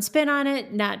our own spin on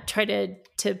it. Not try to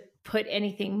put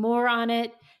anything more on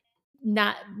it.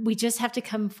 We just have to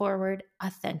come forward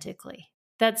authentically.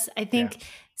 That's, I think,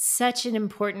 such an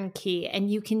important key.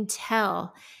 And you can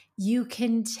tell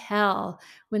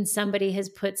when somebody has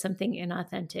put something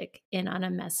inauthentic in on a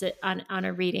message, on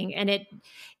a reading. And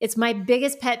it's my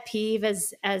biggest pet peeve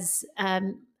as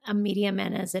a medium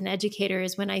and as an educator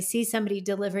is when I see somebody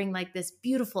delivering like this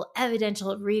beautiful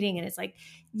evidential reading and it's like,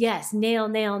 yes,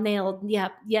 nail,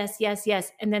 yep,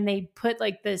 yes. And then they put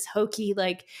like this hokey,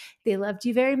 like they loved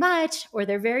you very much or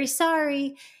they're very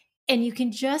sorry. And you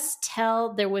can just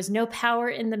tell there was no power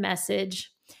in the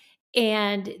message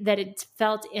and that it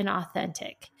felt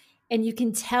inauthentic. And you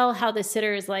can tell how the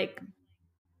sitter is like,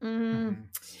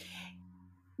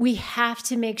 we have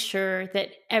to make sure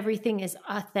that everything is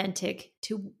authentic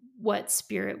to what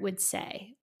Spirit would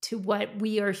say, to what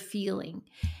we are feeling.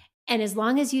 And as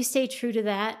long as you stay true to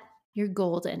that, you're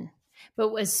golden.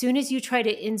 But as soon as you try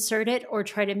to insert it or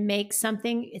try to make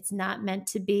something it's not meant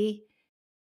to be,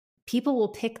 people will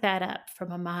pick that up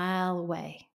from a mile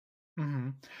away. Mm-hmm.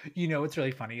 You know, what's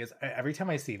really funny is every time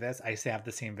I see this, I have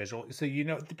the same visual. So, you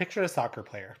know, the picture of a soccer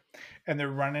player and they're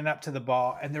running up to the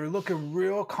ball and they're looking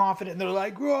real confident. And they're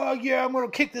like, oh, yeah, I'm going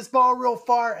to kick this ball real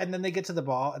far. And then they get to the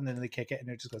ball and then they kick it and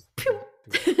it just goes,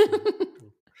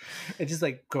 it just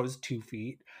like goes 2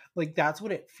 feet. Like that's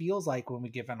what it feels like when we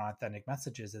give inauthentic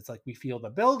messages. It's like we feel the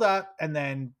build up and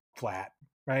then flat,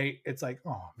 right? It's like,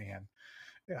 oh man.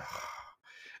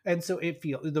 And so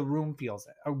the room feels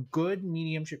it. A good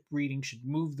mediumship reading should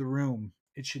move the room.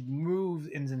 It should move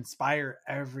and inspire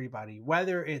everybody,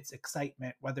 whether it's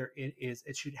excitement, whether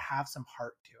it should have some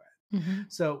heart to it. Mm-hmm.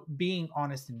 So being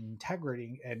honest and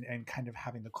integrity and kind of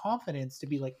having the confidence to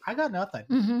be like, I got nothing.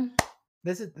 Mm-hmm.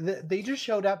 They just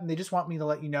showed up and they just want me to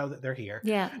let you know that they're here.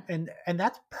 Yeah. And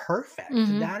that's perfect.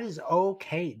 Mm-hmm. That is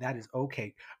okay.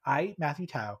 I, Matthew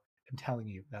Tao, am telling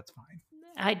you that's fine.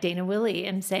 I, Dana Willie,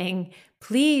 am saying,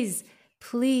 please,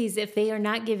 if they are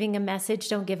not giving a message,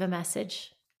 don't give a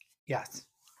message. Yes.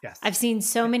 I've seen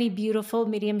so many beautiful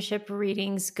mediumship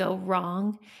readings go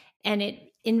wrong, and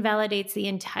it invalidates the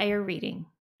entire reading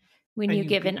when you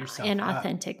give an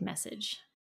authentic message.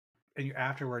 And you're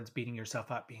afterwards beating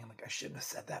yourself up, being like, I shouldn't have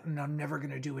said that, and I'm never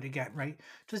going to do it again, right?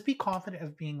 Just be confident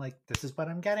of being like, this is what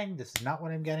I'm getting. This is not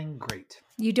what I'm getting. Great.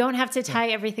 You don't have to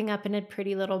tie everything up in a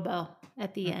pretty little bow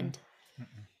at the end.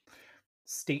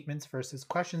 Statements versus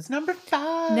questions. Number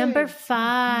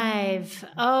 5.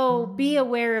 Oh, be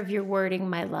aware of your wording,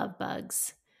 my love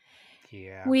bugs.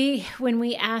 Yeah. When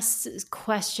we ask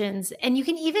questions, and you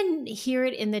can even hear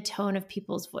it in the tone of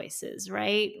people's voices,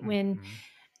 right?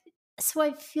 So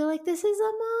I feel like this is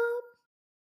a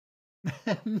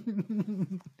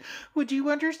mom. Would you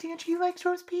understand she likes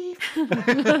roast beef?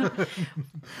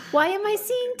 Why am I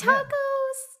seeing tacos?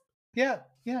 Yeah.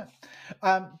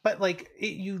 But like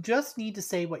you just need to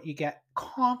say what you get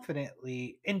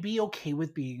confidently and be okay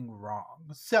with being wrong.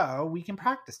 So we can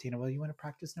practice. Tina, will you want to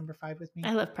practice number 5 with me?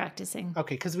 I love practicing.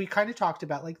 Okay, because we kind of talked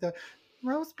about like the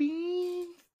roast beef,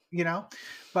 you know,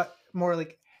 but more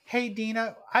like, hey,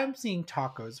 Dina, I'm seeing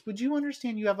tacos. Would you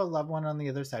understand you have a loved one on the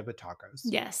other side with tacos?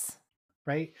 Yes.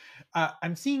 Right?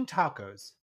 I'm seeing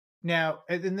tacos. Now,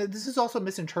 and this is also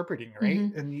misinterpreting, right?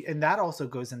 Mm-hmm. And that also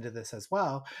goes into this as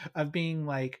well, of being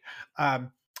like,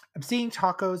 I'm seeing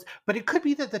tacos, but it could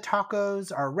be that the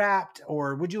tacos are wrapped,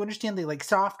 or would you understand they like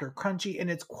soft or crunchy? And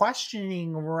it's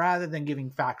questioning rather than giving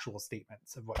factual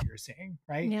statements of what you're seeing,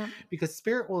 right? Yeah. Because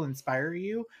Spirit will inspire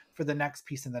you for the next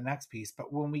piece and the next piece.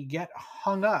 But when we get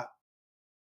hung up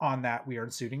on that we are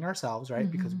suiting ourselves, right?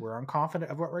 Because Mm-hmm. we're unconfident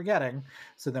of what we're getting.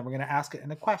 So then we're going to ask it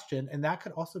in a question, and that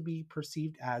could also be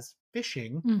perceived as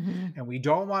fishing. Mm-hmm. And we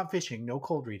don't want fishing, no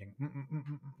cold reading.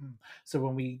 So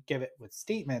when we give it with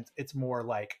statements, it's more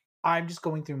like, I'm just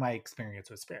going through my experience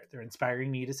with spirit. They're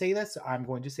inspiring me to say this. So I'm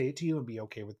going to say it to you and be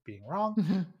okay with being wrong.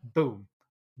 Mm-hmm. Boom,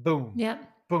 boom, Yep.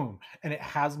 boom. And it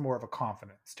has more of a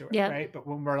confidence to it, Yep. right? But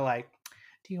when we're like,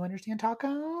 do you understand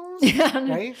tacos? Yeah.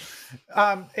 Right?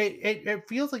 It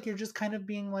feels like you're just kind of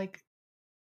being like,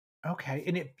 okay,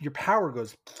 and your power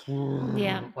goes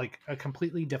Yeah. like a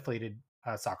completely deflated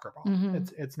soccer ball. Mm-hmm.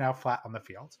 It's now flat on the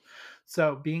field.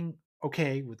 So being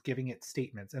okay with giving it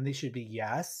statements, and they should be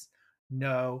yes,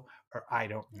 no, or I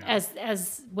don't know.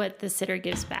 As what the sitter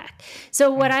gives back.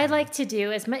 So what I Mhm. like to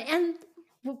do is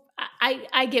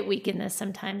I get weak in this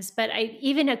sometimes, but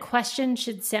even a question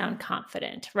should sound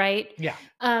confident, right? Yeah.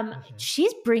 Mhm.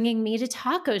 She's bringing me to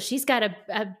tacos. She's got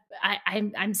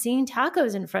I'm seeing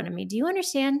tacos in front of me. Do you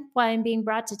understand why I'm being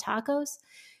brought to tacos?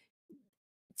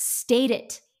 State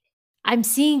it. I'm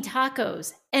seeing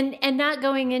tacos, and not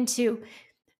going into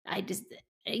I just,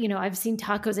 I've seen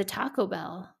tacos at Taco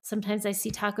Bell. Sometimes I see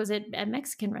tacos at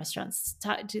Mexican restaurants.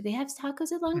 Do they have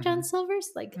tacos at Long John Mhm. Silver's?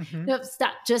 Like, Mhm. no,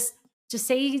 stop. Just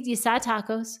say you saw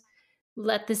tacos.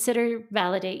 Let the sitter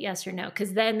validate yes or no,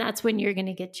 because then that's when you're going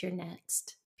to get your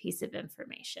next piece of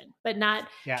information, but not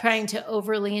trying Yes. to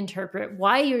overly interpret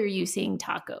why are you seeing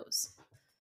tacos.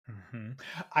 Mhm.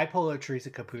 I pull a Teresa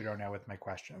Caputo now with my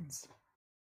questions.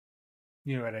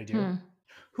 You know what I do? Hmm.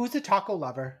 Who's a taco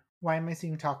lover? Why am I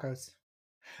seeing tacos?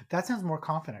 That sounds more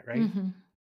confident, right? Mm-hmm.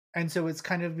 And so it's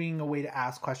kind of being a way to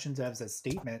ask questions as a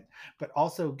statement, but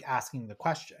also asking the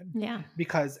question, Yeah.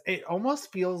 because it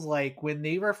almost feels like when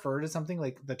they refer to something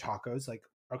like the tacos, like,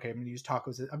 okay, I'm going to use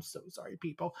tacos. I'm so sorry,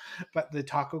 people. But the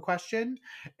taco question,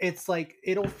 it's like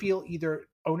it'll feel either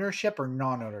ownership or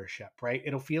non ownership, right?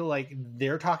 It'll feel like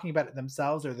they're talking about it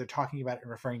themselves or they're talking about it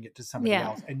and referring it to somebody Yeah.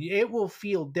 else. And it will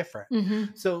feel different.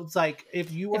 Mm-hmm. So it's like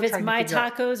if you If are it's trying to my figure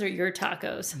out, tacos or your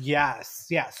tacos. yes.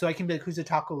 Yeah. So I can be like, who's a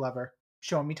taco lover?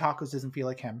 Showing me tacos doesn't feel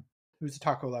like him. Who's a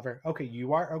taco lover? Okay,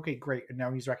 you are? Okay, great. And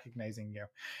now he's recognizing you.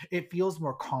 It feels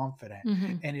more confident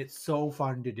Mm-hmm. and it's so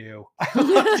fun to do. I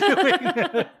love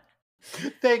doing it.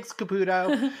 Thanks,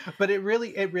 Caputo. But it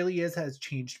really has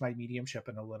changed my mediumship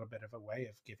in a little bit of a way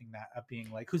of giving that, of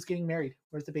being like, who's getting married?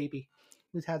 Where's the baby?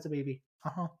 Who's has a baby?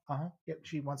 Uh-huh. Uh-huh. Yep,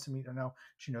 she wants to meet or no,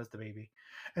 she knows the baby.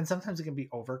 And sometimes it can be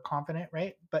overconfident,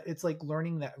 right? But it's like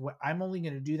learning that I'm only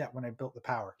going to do that when I built the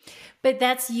power. But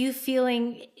that's you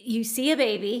feeling you see a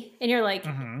baby and you're like,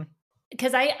 Mm-hmm.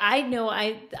 because I know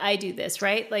I do this,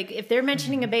 right? Like if they're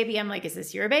mentioning a Mm-hmm. baby, I'm like, is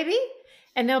this your baby?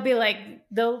 And they'll be like,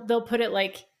 they'll put it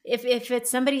like if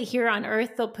it's somebody here on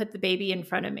earth, they'll put the baby in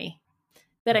front of me.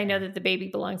 That I know Mm-hmm. that the baby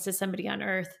belongs to somebody on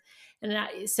earth.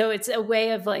 So it's a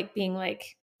way of like being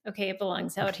like, okay, it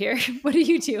belongs out here. What are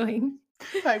you doing?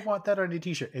 I want that on a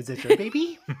t-shirt. Is it your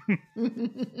baby?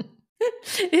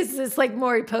 Is this like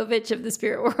Maury Povich of the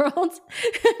spirit world?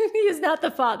 He is not the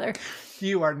father.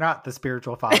 You are not the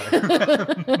spiritual father.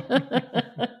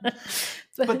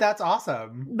 But that's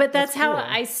awesome. But that's how cool.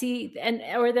 I see,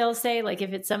 or they'll say like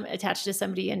if it's some attached to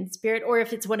somebody in spirit, or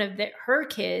if it's one of her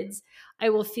kids, I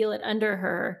will feel it under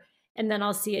her, and then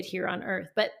I'll see it here on earth.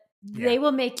 But Yeah. they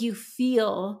will make you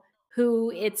feel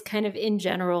who it's kind of in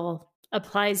general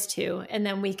applies to, and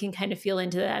then we can kind of feel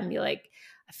into that and be like,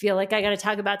 I feel like I got to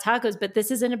talk about tacos, but this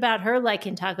isn't about her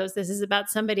liking tacos. This is about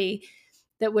somebody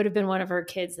that would have been one of her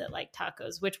kids that liked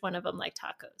tacos. Which one of them liked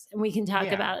tacos? And we can talk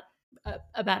Yeah.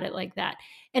 about it like that,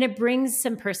 and it brings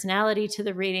some personality to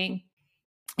the reading.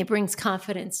 It brings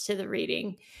confidence to the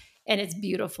reading, and it's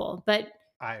beautiful.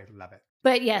 I love it.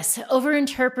 But yes, over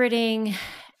interpreting,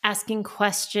 asking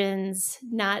questions,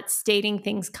 not stating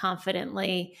things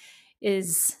confidently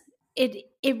is it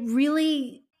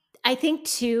really, I think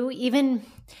too, even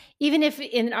if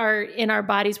in our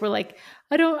bodies we're like,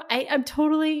 I'm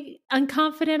totally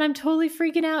unconfident, I'm totally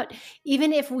freaking out.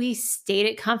 Even if we state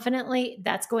it confidently,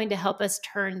 that's going to help us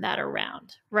turn that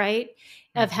around, right?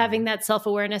 Of Mm-hmm. having that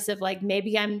self-awareness of like,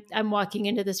 maybe I'm walking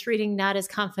into this reading not as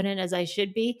confident as I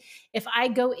should be. If I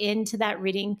go into that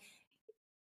reading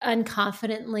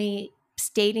unconfidently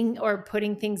stating or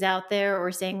putting things out there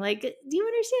or saying like, do you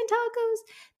understand tacos?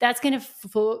 That's going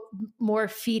to more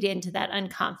feed into that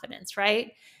unconfidence,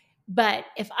 right? But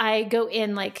if I go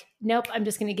in like, nope, I'm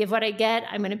just going to give what I get,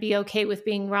 I'm going to be okay with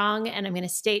being wrong, and I'm going to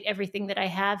state everything that I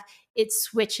have, it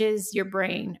switches your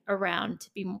brain around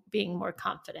to being more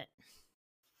confident.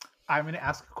 I'm going to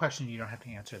ask a question. You don't have to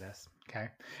answer this. Okay.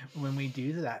 When we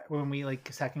do that, when we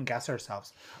like second guess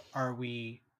ourselves, are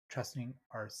we mistrusting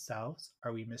ourselves?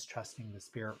 Are we mistrusting the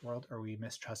spirit world? Are we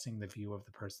mistrusting the view of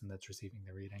the person that's receiving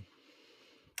the reading?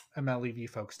 I'm going to leave you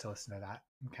folks to listen to that.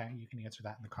 Okay. You can answer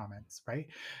that in the comments, right?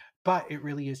 But it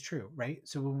really is true, right?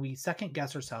 So when we second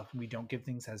guess ourselves and we don't give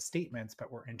things as statements,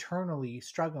 but we're internally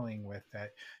struggling with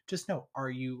it, just know, are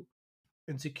you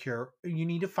insecure? You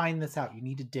need to find this out. You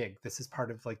need to dig. This is part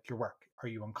of like your work. Are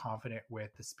you unconfident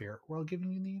with the spirit world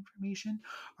giving you the information?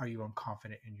 Are you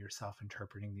unconfident in yourself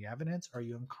interpreting the evidence? Are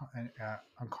you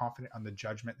unconfident on the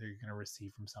judgment that you're going to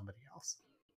receive from somebody else?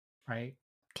 Right?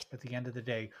 At the end of the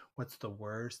day, what's the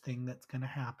worst thing that's going to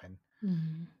happen?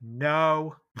 Mm-hmm.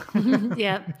 No.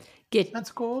 Yep.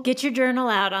 That's cool. Get your journal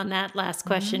out on that last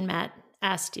question Matt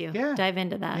asked you. Yeah. Dive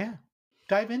into that. Yeah.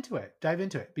 Dive into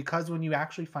it. Because when you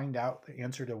actually find out the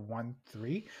answer to 1,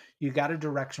 3, you got a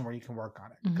direction where you can work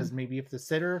on it. Because maybe if the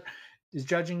sitter is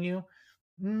judging you,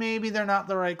 maybe they're not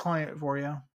the right client for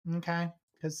you. Okay.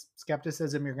 Because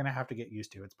skepticism, you're going to have to get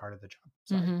used to. It's part of the job.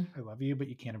 Sorry, I love you, but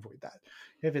you can't avoid that.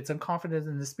 If it's unconfident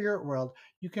in the spirit world,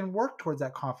 you can work towards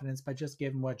that confidence by just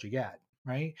giving what you get,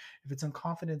 right? If it's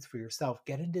unconfidence for yourself,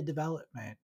 get into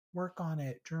development. Work on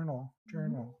it. Journal.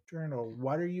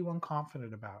 What are you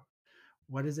unconfident about?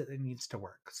 What is it that needs to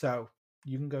work? So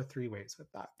you can go 3 ways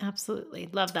with that. Absolutely.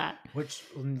 Love that. Which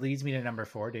leads me to number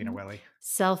 4, Dana Willie.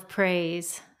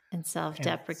 Self-praise and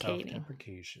self-deprecating.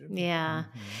 Self-deprecation. Yeah.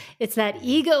 It's that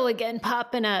ego again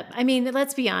popping up. I mean,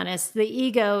 let's be honest. The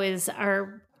ego is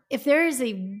if there is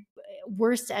a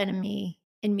worst enemy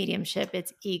in mediumship,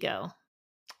 it's ego.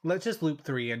 Let's just loop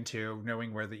 3 into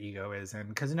knowing where the ego is, and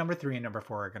because number 3 and number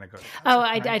 4 are going to go together. Oh,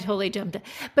 right? I totally jumped.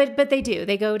 But they do.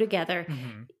 They go together.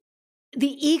 The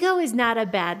ego is not a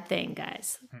bad thing,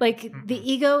 guys. Like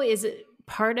the ego is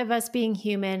part of us being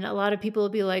human. A lot of people will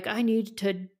be like, I need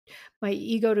my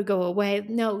ego to go away.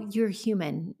 No, you're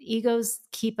human. Egos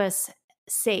keep us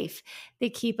safe. They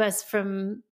keep us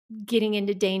from getting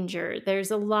into danger.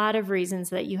 There's a lot of reasons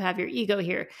that you have your ego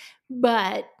here,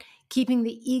 but keeping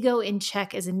the ego in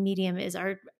check as a medium is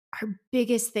our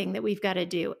biggest thing that we've got to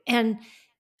do. And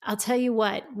I'll tell you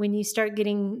what, when you start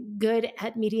getting good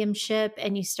at mediumship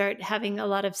and you start having a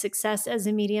lot of success as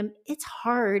a medium, it's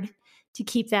hard to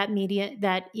keep that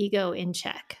ego in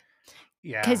check.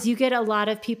 Yeah. Because you get a lot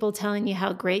of people telling you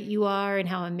how great you are and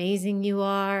how amazing you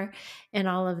are and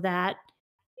all of that.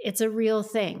 It's a real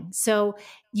thing. So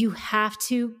you have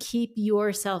to keep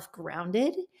yourself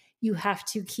grounded. You have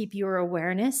to keep your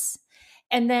awareness.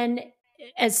 And then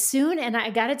and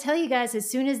I got to tell you guys, as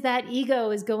soon as that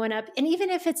ego is going up, and even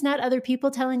if it's not other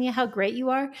people telling you how great you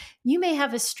are, you may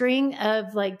have a string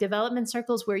of like development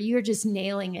circles where you're just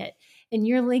nailing it and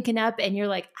you're linking up and you're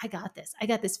like, I got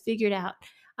this figured out.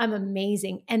 I'm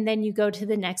amazing. And then you go to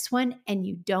the next one and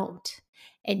you don't,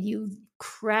 and you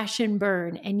crash and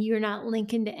burn and you're not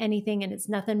linking to anything and it's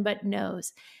nothing but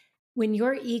no's. When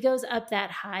your ego's up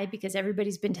that high because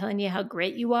everybody's been telling you how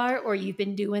great you are, or you've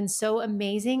been doing so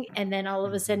amazing, and then all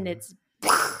of a sudden it's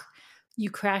you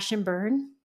crash and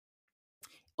burn.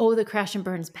 Oh, the crash and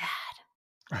burn's bad.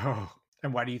 Oh,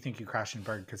 and why do you think you crash and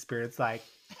burn? Because Spirit's like,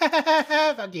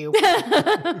 fuck you.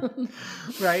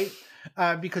 Right?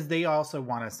 Because they also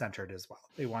want us centered as well.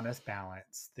 They want us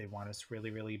balanced. They want us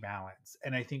really, really balanced.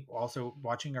 And I think also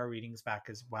watching our readings back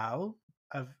as well,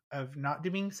 of not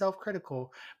being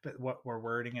self-critical, but what we're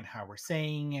wording and how we're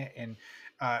saying it, and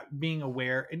being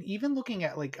aware, and even looking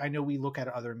at, like, I know we look at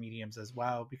other mediums as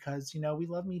well, because, we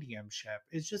love mediumship.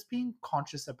 It's just being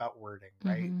conscious about wording,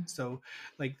 right? So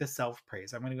like the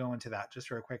self-praise, I'm going to go into that just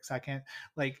for a quick second.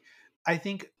 Like, I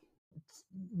think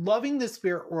loving the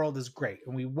spirit world is great,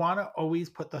 and we want to always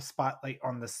put the spotlight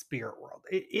on the spirit world.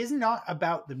 It is not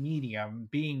about the medium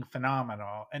being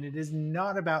phenomenal, and it is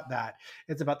not about that.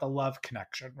 It's about the love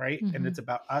connection, right? And it's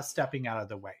about us stepping out of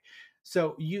the way.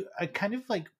 So I kind of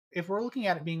like, if we're looking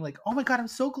at it being like, oh my God, I'm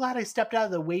so glad I stepped out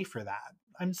of the way for that.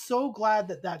 I'm so glad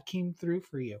that came through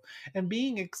for you, and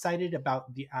being excited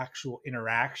about the actual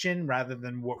interaction rather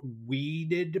than what we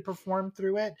did to perform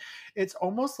through it. It's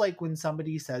almost like when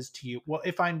somebody says to you, well,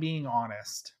 if I'm being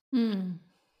honest, I'm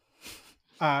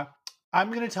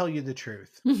going to tell you the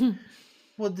truth.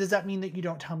 Well, does that mean that you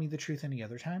don't tell me the truth any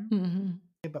other time?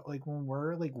 But like when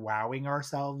we're like wowing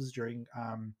ourselves during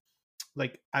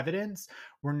like evidence,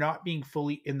 we're not being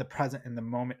fully in the present, in the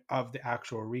moment of the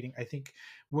actual reading. I think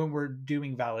when we're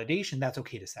doing validation, that's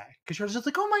okay to say, because you're just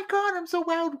like, oh my God, I'm so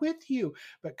wowed with you.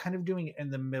 But kind of doing it in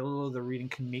the middle of the reading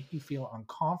can make you feel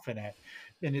unconfident,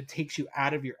 and it takes you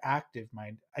out of your active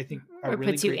mind. I think or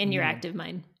puts you in your active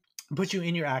mind. Put you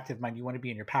in your active mind. You want to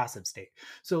be in your passive state.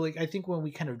 So like, I think when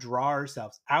we kind of draw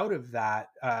ourselves out of that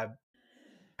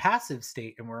passive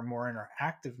state and we're more in our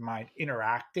active mind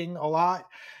interacting a lot,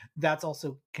 that's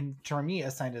also can for me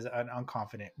assigned as an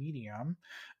unconfident medium,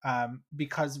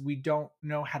 because we don't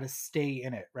know how to stay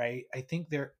in it, right? I think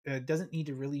there doesn't need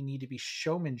to be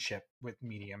showmanship with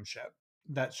mediumship.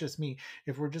 That's just me.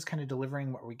 If we're just kind of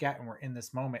delivering what we get and we're in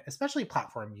this moment, especially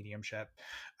platform mediumship,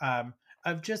 um,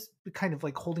 of just kind of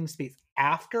like holding space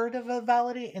after to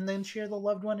validate and then share the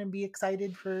loved one and be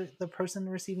excited for the person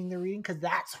receiving the reading, because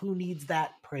that's who needs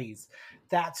that praise,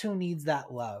 that's who needs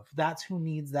that love, that's who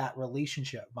needs that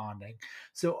relationship bonding.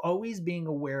 So always being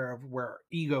aware of where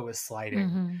ego is sliding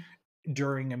Mm-hmm.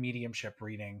 during a mediumship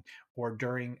reading or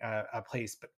during a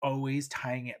place, but always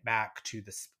tying it back to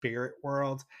the spirit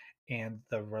world and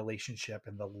the relationship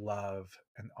and the love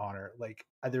and honor. Like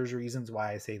there's reasons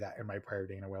why I say that in my prayer,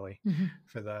 Dana Willie, Mm-hmm.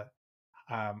 for the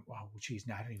oh geez,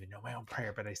 now I don't even know my own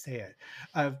prayer, but I say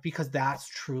it because that's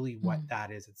truly what Mm-hmm.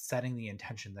 that is. It's setting the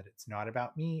intention that it's not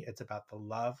about me, it's about the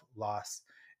love, loss,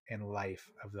 and life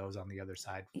of those on the other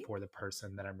side for the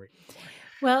person that I'm reading for.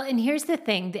 Well, and here's the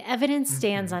thing, the evidence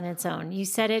stands Mm-hmm, on its own. You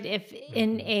said it, if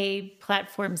in mm-hmm. a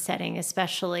platform setting,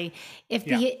 especially, if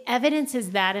Yeah, the evidence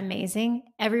is that amazing,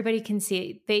 everybody can see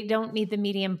it. They don't need the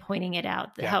medium pointing it out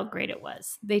yeah. how great it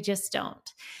was. They just don't.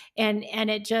 And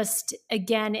it just,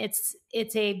 again, it's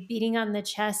a beating on the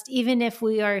chest. Even if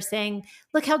we are saying,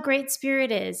 look how great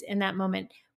spirit is in that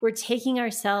moment, we're taking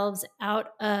ourselves out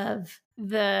of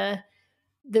the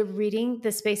reading,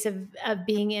 the space of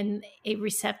being in a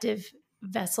receptive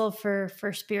vessel for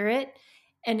spirit,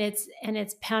 and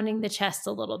it's pounding the chest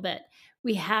a little bit.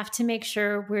 We have to make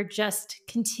sure we're just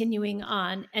continuing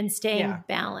on and Yeah. staying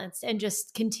balanced and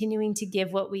just continuing to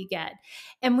give what we get.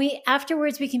 And we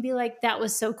afterwards we can be like, that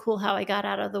was so cool how I got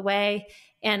out of the way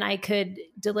and I could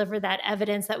deliver that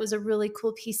evidence. That was a really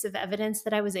cool piece of evidence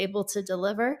that I was able to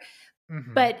deliver.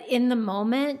 Hmm. But in the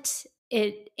moment,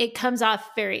 it comes off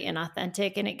very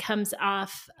inauthentic, and it comes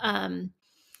off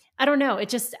I don't know, it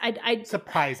just I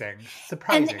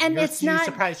Surprising, and it's you not,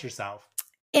 surprise yourself.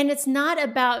 and it's not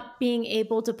about being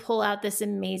able to pull out this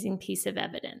amazing piece of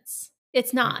evidence.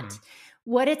 It's Hmm. not.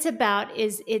 What it's about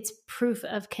is it's proof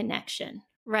of connection,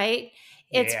 right?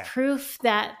 It's Yeah. proof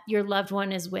that your loved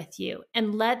one is with you,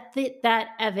 and let that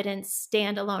evidence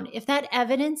stand alone. If that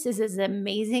evidence is as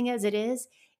amazing as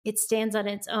it stands on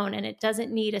its own and it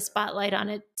doesn't need a spotlight on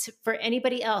it for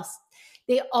anybody else.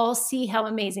 They all see how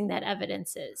amazing that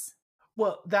evidence is.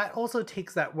 Well, that also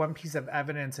takes that one piece of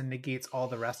evidence and negates all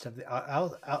the rest of the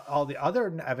all the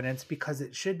other evidence, because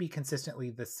it should be consistently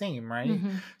the same, right?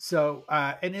 Mm-hmm. So,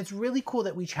 and it's really cool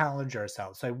that we challenge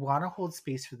ourselves. So I want to hold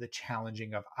space for the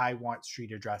challenging of I want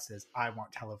street addresses, I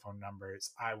want telephone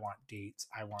numbers, I want dates,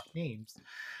 I want names.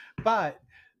 But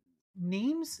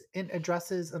names and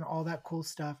addresses and all that cool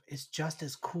stuff is just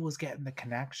as cool as getting the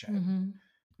connection, Mm-hmm.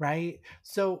 right?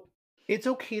 So it's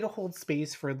okay to hold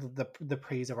space for the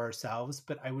praise of ourselves,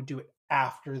 but I would do it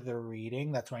after the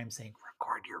reading. That's why I'm saying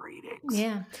record your readings,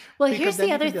 Yeah. Well, because here's then the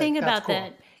you other can be like, thing "That's about cool."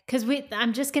 that. Because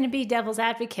I'm just going to be devil's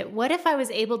advocate. What if I was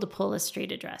able to pull a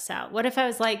street address out? What if I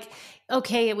was like,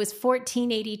 okay, it was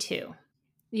 1482.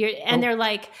 And Oh, they're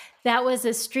like, that was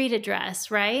a street address,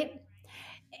 right?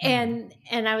 mhm.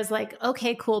 And I was like,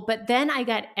 okay, cool. But then I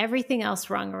got everything else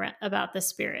wrong about the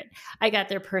spirit. I got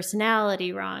their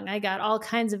personality wrong. I got all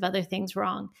kinds of other things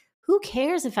wrong. Who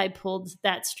cares if I pulled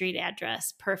that street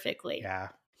address perfectly? Yeah.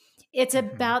 It's Hmm.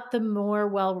 about the more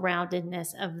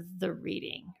well-roundedness of the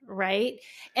reading, right?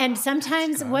 And That's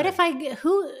sometimes what if good.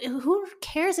 who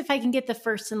cares if I can get the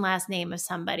first and last name of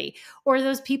somebody, or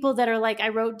those people that are like, I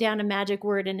wrote down a magic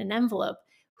word in an envelope?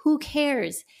 Who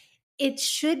cares? It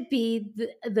should be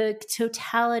the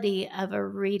totality of a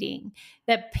reading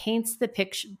that paints the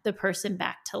picture, the person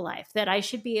back to life, that I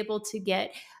should be able to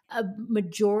get a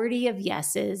majority of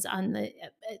yeses on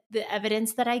the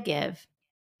evidence that I give,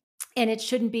 and it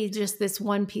shouldn't be just this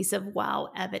one piece of wow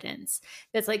evidence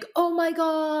that's like, oh my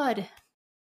God.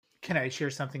 Can I share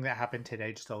something that happened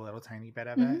today? Just a little tiny bit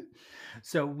of it. Hmm.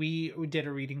 So we did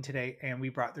a reading today, and we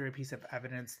brought through a piece of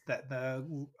evidence that the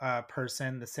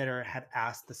person, the sitter, had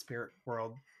asked the spirit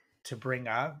world to bring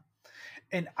up.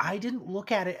 And I didn't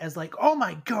look at it as like, oh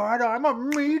my God, I'm a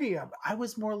medium. I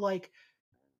was more like,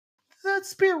 that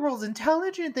spirit world's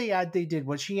intelligent. They did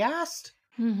what she asked.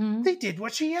 Hmm. They did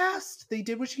what she asked. They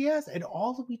did what she asked. And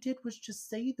all we did was just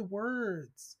say the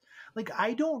words. Like,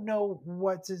 I don't know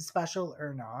what's special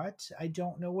or not. I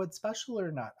don't know what's special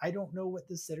or not. I don't know what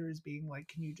the sitter is being like.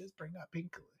 Can you just bring up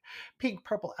pink,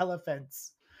 purple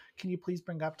elephants? Can you please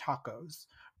bring up tacos?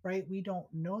 right? We don't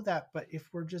know that. But if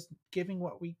we're just giving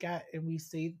what we get and we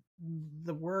say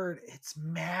the word, it's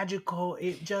magical.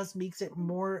 It just makes it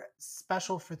more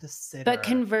special for the But sitter.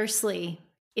 conversely,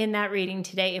 in that reading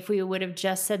today, if we would have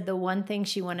just said the one thing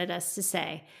she wanted us to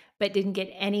say, but didn't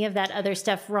get any of that other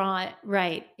stuff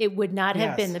right, it would not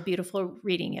have been Yes. the beautiful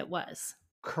reading it was.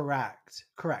 Correct.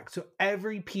 So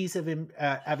every piece of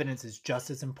evidence is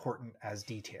just as important as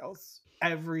details.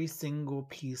 Every single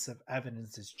piece of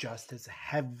evidence is just as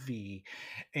heavy,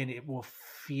 and it will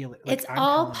feel it. Like It's I'm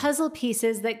all telling you. puzzle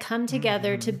pieces that come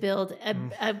together to Mm-hmm. build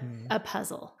Mm-hmm. a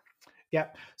puzzle.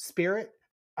 Yep. Spirit.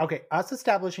 Okay, us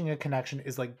establishing a connection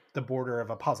is like the border of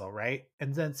a puzzle, right?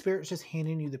 And then spirit's just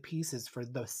handing you the pieces for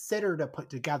the sitter to put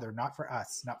together, not for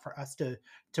us,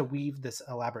 to weave this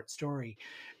elaborate story.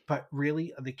 But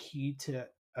really the key to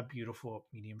a beautiful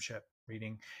mediumship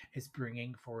reading is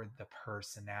bringing forward the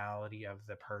personality of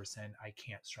the person. I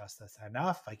can't stress this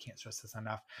enough.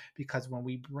 Because when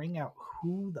we bring out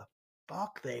who the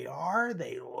fuck they are,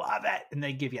 they love it, and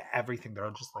they give you everything.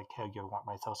 They're just like, hey, you want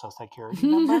my social security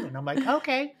number? And I'm like,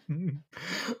 okay.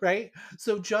 Right.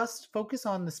 So just focus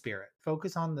on the spirit,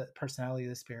 focus on the personality of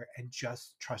the spirit, and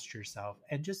just trust yourself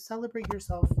and just celebrate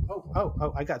yourself.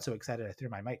 Oh, I got so excited I threw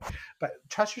my mic. But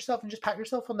trust yourself and just pat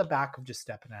yourself on the back of just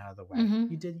stepping out of the way.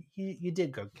 Mm-hmm. You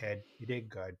did good, kid. You did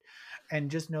good.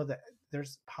 And just know that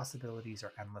there's possibilities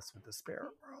are endless with the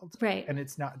spirit world. Right. And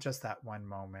it's not just that one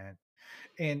moment.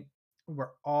 And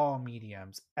we're all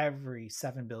mediums. Every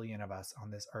 7 billion of us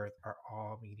on this earth are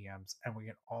all mediums, and we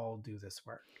can all do this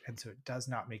work. And so it does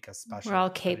not make us special. We're all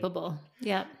capable.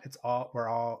 Yep. It's all we're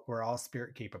all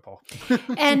spirit capable.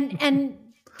 And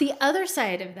the other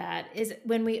side of that is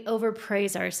when we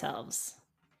overpraise ourselves.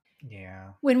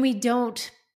 Yeah. When we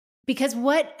don't, because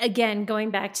what, again,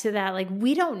 going back to that, like,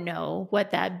 we don't know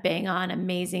what that bang on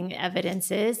amazing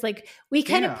evidence is. Like, we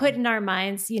kind of put in our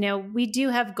minds, we do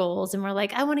have goals and we're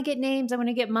like, I want to get names, I want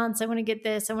to get months, I want to get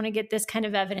this kind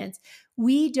of evidence.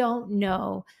 We don't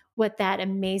know what that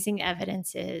amazing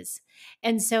evidence is.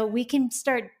 And so we can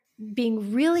start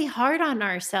being really hard on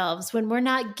ourselves when we're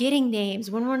not getting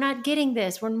names, when we're not getting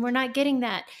this, when we're not getting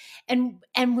that. And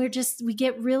we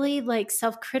get really like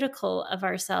self-critical of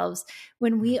ourselves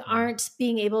when we aren't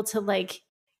being able to like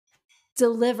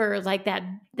deliver like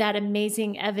that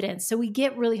amazing evidence. So we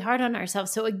get really hard on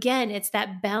ourselves. So again, it's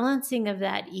that balancing of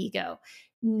that ego,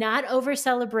 not over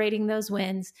celebrating those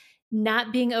wins,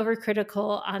 not being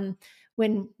overcritical on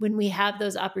when we have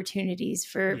those opportunities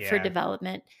for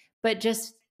development, but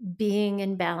just being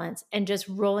in balance and just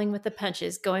rolling with the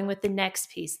punches, going with the next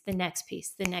piece, the next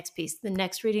piece, the next piece, the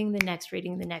next reading, the next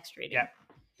reading, the next reading. Yeah.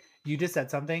 You just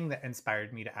said something that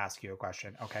inspired me to ask you a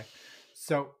question. Okay.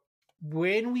 So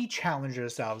when we challenge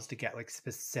ourselves to get like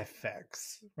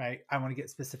specifics, right? I want to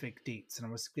get specific dates and I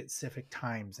want to get specific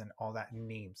times and all that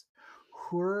names.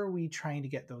 Who are we trying to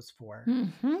get those for?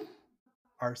 Mm-hmm.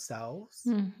 Ourselves?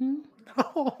 Mm-hmm.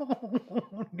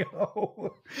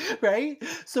 No. Right?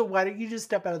 So why don't you just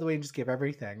step out of the way and just give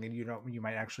everything, and you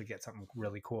might actually get something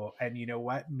really cool. And you know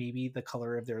what? Maybe the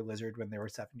color of their lizard when they were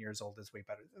 7 years old is way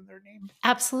better than their name.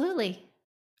 Absolutely.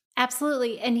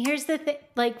 And here's the thing,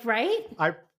 like, right?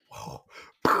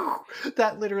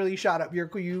 That literally shot up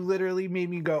you literally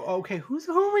made me go, okay, who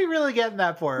are we really getting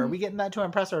that for? Are we getting that to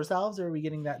impress ourselves, or are we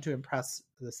getting that to impress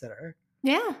the sitter?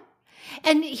 Yeah.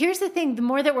 And here's the thing, the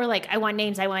more that we're like, I want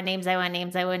names,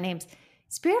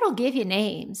 Spirit will give you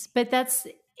names, but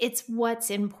it's what's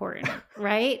important,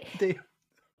 right?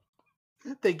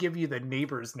 They give you the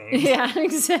neighbors' names. Yeah,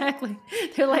 exactly.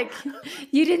 They're like,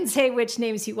 you didn't say which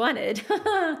names you wanted.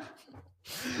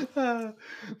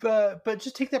 But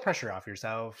just take that pressure off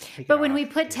yourself. But when we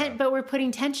but we're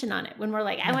putting tension on it. When we're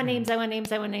like, I want names,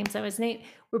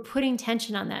 we're putting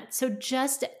tension on that. So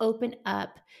just open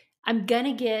up. I'm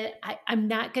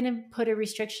not going to put a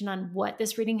restriction on what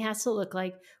this reading has to look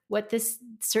like, what this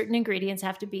certain ingredients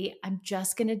have to be. I'm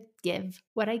just going to give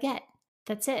what I get.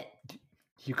 That's it.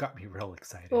 You got me real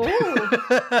excited.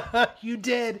 Oh. You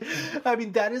did. I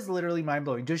mean, that is literally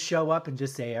mind-blowing. Just show up and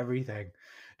just say everything.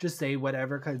 Just say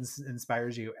whatever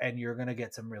inspires you, and you're going to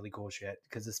get some really cool shit,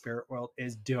 because the spirit world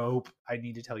is dope. I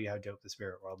need to tell you how dope the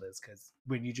spirit world is, because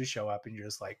when you just show up and you're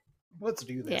just like, let's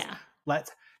do this. Yeah.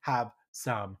 Let's have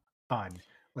some fun.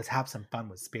 Let's have some fun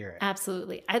with spirit.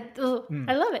 Absolutely. I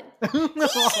love it.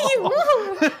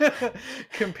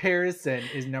 Comparison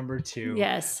is number 2.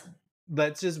 Yes.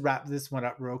 Let's just wrap this one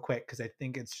up real quick, because I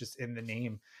think it's just in the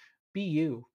name. Be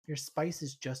you. Your spice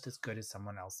is just as good as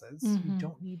someone else's. You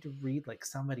don't need to read like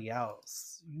somebody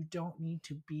else. You don't need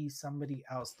to be somebody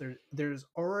else. There's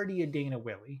already a Dana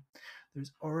Willie.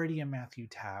 There's already a Matthew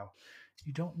Tao.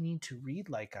 You don't need to read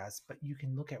like us, but you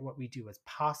can look at what we do as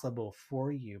possible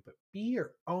for you, but be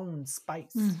your own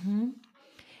spice. Mm-hmm.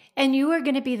 And you are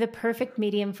going to be the perfect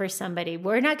medium for somebody.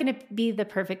 We're not going to be the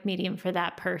perfect medium for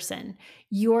that person.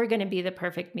 You're going to be the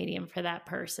perfect medium for that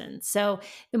person. So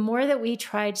the more that we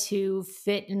try to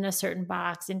fit in a certain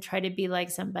box and try to be like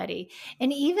somebody,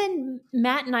 and even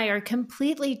Matt and I are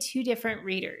completely two different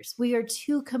readers. We are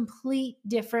two complete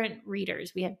different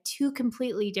readers. We have two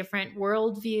completely different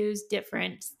worldviews,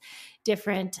 different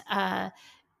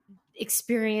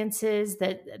experiences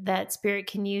that spirit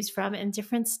can use from, and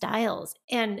different styles.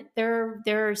 And there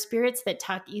are spirits that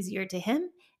talk easier to him,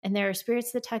 and there are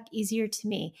spirits that talk easier to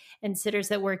me, and sitters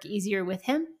that work easier with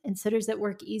him, and sitters that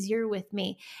work easier with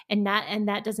me. And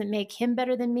that doesn't make him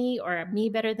better than me or me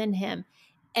better than him.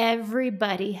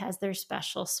 Everybody has their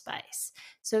special spice.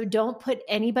 So don't put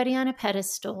anybody on a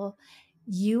pedestal.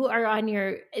 You are on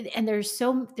your, and there's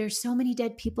so many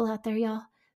dead people out there, y'all.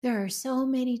 There are so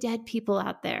many dead people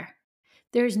out there.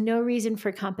 There's no reason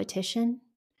for competition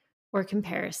or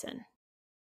comparison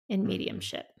in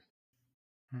mediumship.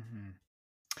 Mm-hmm.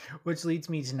 Which leads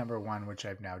me to number one, which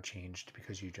I've now changed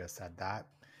because you just said that.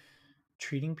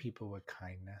 Treating people with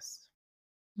kindness.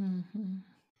 Mm-hmm.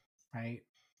 Right?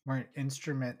 We're an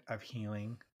instrument of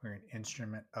healing, we're an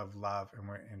instrument of love, and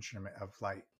we're an instrument of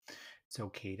light. It's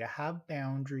okay to have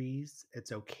boundaries.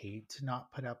 It's okay to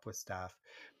not put up with stuff,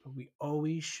 but we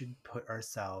always should put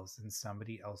ourselves in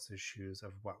somebody else's shoes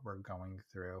of what we're going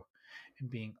through, and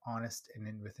being honest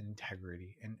and with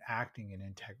integrity, and acting in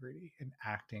integrity, and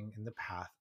acting in the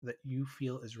path that you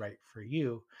feel is right for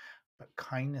you. But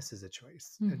kindness is a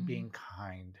choice, and Mm-hmm. being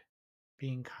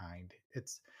kind.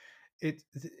 It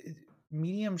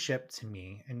mediumship to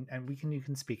me, and you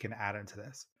can speak and add into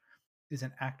this, is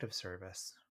an act of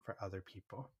service for other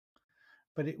people,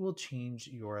 but it will change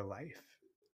your life,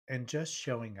 and just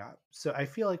showing up. So I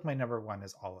feel like my number one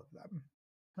is all of them.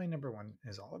 My number one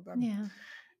is all of them. Yeah.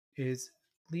 Is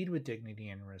lead with dignity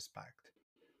and respect.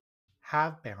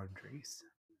 Have boundaries.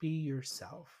 Be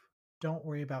yourself. Don't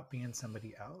worry about being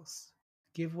somebody else.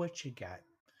 Give what you get.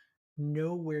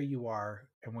 Know where you are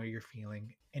and where you're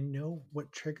feeling, and know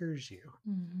what triggers you.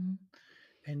 Mm-hmm.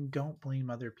 And don't blame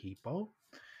other people,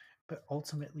 but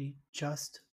ultimately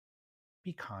just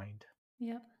be kind.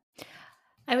 Yep.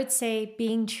 I would say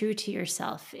being true to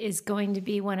yourself is going to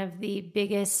be one of the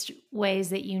biggest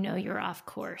ways that you know you're off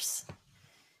course.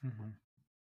 Mm-hmm.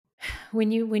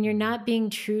 When you're Mm-hmm. not being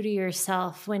true to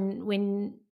yourself,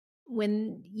 when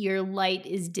your light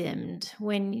is dimmed,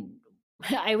 when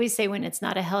I always say when it's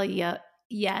not a hell yeah,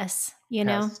 yes,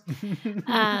 Yes.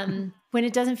 when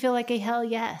it doesn't feel like a hell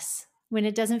yes, when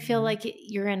it doesn't feel Mm-hmm. like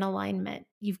you're in alignment,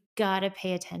 you've got to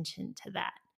pay attention to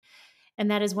that. And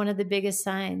that is one of the biggest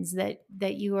signs that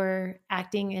you are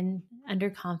acting in under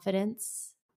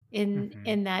confidence, Mm-hmm.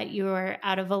 in that you're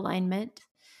out of alignment.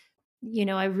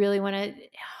 I really want to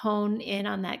hone in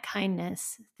on that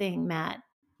kindness thing, Matt.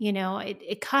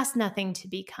 It costs nothing to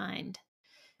be kind.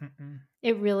 Mm-mm.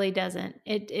 It really doesn't.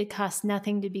 It costs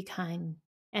nothing to be kind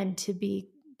and to be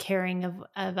caring of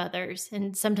others.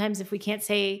 And sometimes if we can't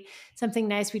say something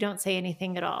nice, we don't say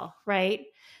anything at all, right?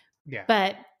 Yeah.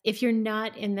 But if you're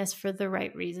not in this for the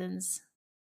right reasons,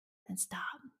 then stop.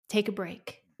 Take a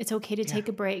break. It's okay to Yeah. take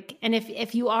a break. And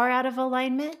if you are out of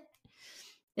alignment,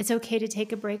 it's okay to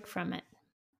take a break from it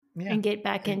Yeah. and get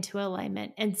back And into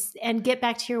alignment and get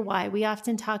back to your why. We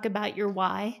often talk about your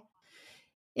why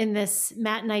in this.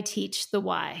 Matt and I teach the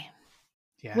why.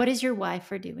 yeah. What is your why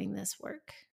for doing this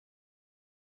work?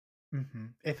 Mm-hmm.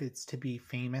 If it's to be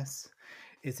famous,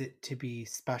 is it to be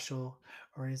special,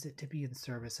 or is it to be in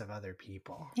service of other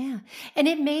people? Yeah. And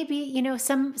it may be,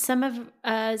 some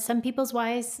people's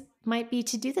whys might be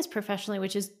to do this professionally,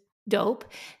 which is dope.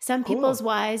 Some people's Cool.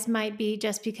 whys might be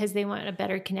just because they want a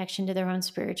better connection to their own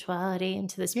spirituality and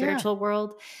to the Yeah. spiritual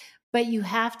world. But you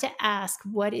have to ask,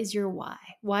 what is your why?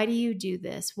 Why do you do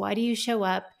this? Why do you show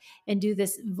up and do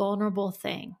this vulnerable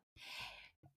thing?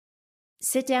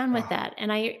 Sit down with Oh, that.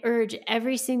 And I urge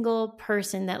every single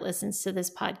person that listens to this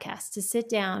podcast to sit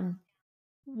down.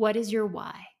 What is your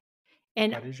why?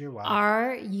 And what is your why?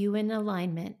 are you in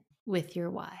alignment with your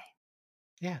why?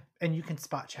 Yeah. And you can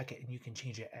spot check it, and you can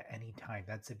change it at any time.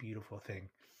 That's a beautiful thing.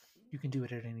 You can do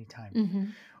it at any time. Mm-hmm.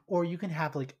 Or you can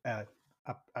have like a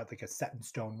set in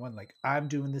stone one, like, I'm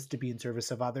doing this to be in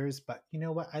service of others, but you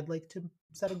know what, I'd like to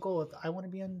set a goal of, I want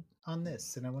to be on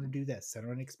this, and I want to do this, and I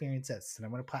want to experience this, and I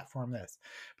want to platform this.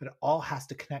 But it all has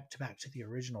to connect back to the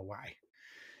original why,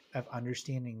 of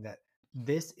understanding that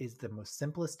this is the most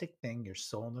simplistic thing your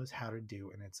soul knows how to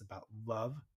do, and it's about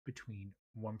love between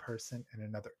one person and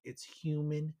another. It's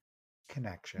human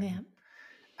connection. Yeah.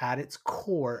 At its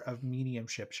core of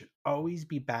mediumship should always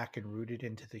be back and rooted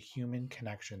into the human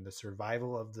connection, the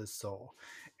survival of the soul.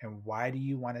 And why do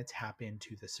you want to tap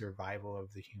into the survival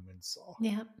of the human soul?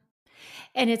 Yeah.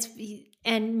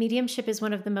 And mediumship is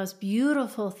one of the most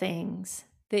beautiful things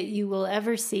that you will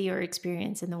ever see or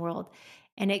experience in the world.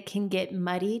 And it can get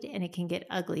muddied and it can get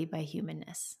ugly by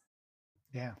humanness.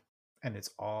 Yeah. And it's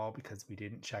all because we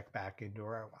didn't check back into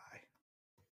our why.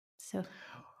 So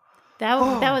that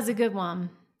was a good one.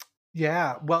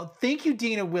 Yeah. Well, thank you,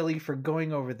 Dina Willie, for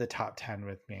going over the top 10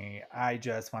 with me. I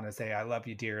just want to say I love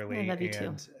you dearly. I love you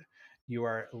too. You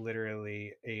are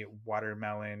literally a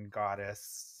watermelon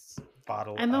goddess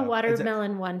bottle. I'm a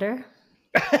watermelon wonder.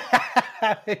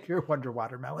 You're Wonder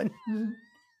Watermelon. Mm-hmm.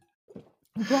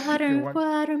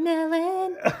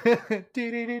 Watermelon.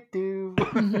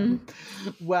 Mm-hmm.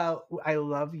 Well, I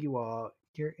love you all.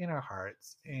 You're in our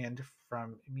hearts. And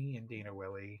from me and Dana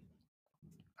Willie,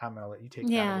 I'm gonna let you take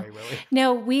that away, Willie.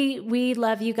 No, we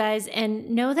love you guys, and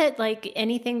know that like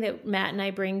anything that Matt and I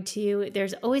bring to you,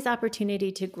 there's always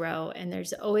opportunity to grow, and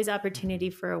there's always opportunity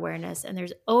for awareness, and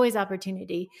there's always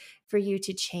opportunity for you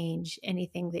to change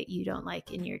anything that you don't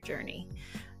like in your journey.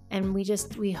 And we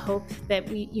hope that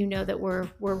you know that we're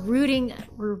rooting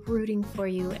for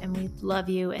you, and we love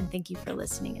you, and thank you for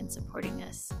listening and supporting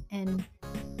us. And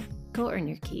go earn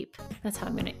your keep. That's how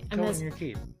I'm gonna earn your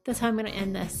keep. That's how I'm gonna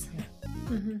end this. Yeah.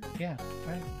 Mm-hmm. Yeah.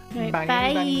 All right.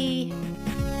 Bye.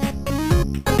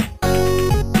 Everybody.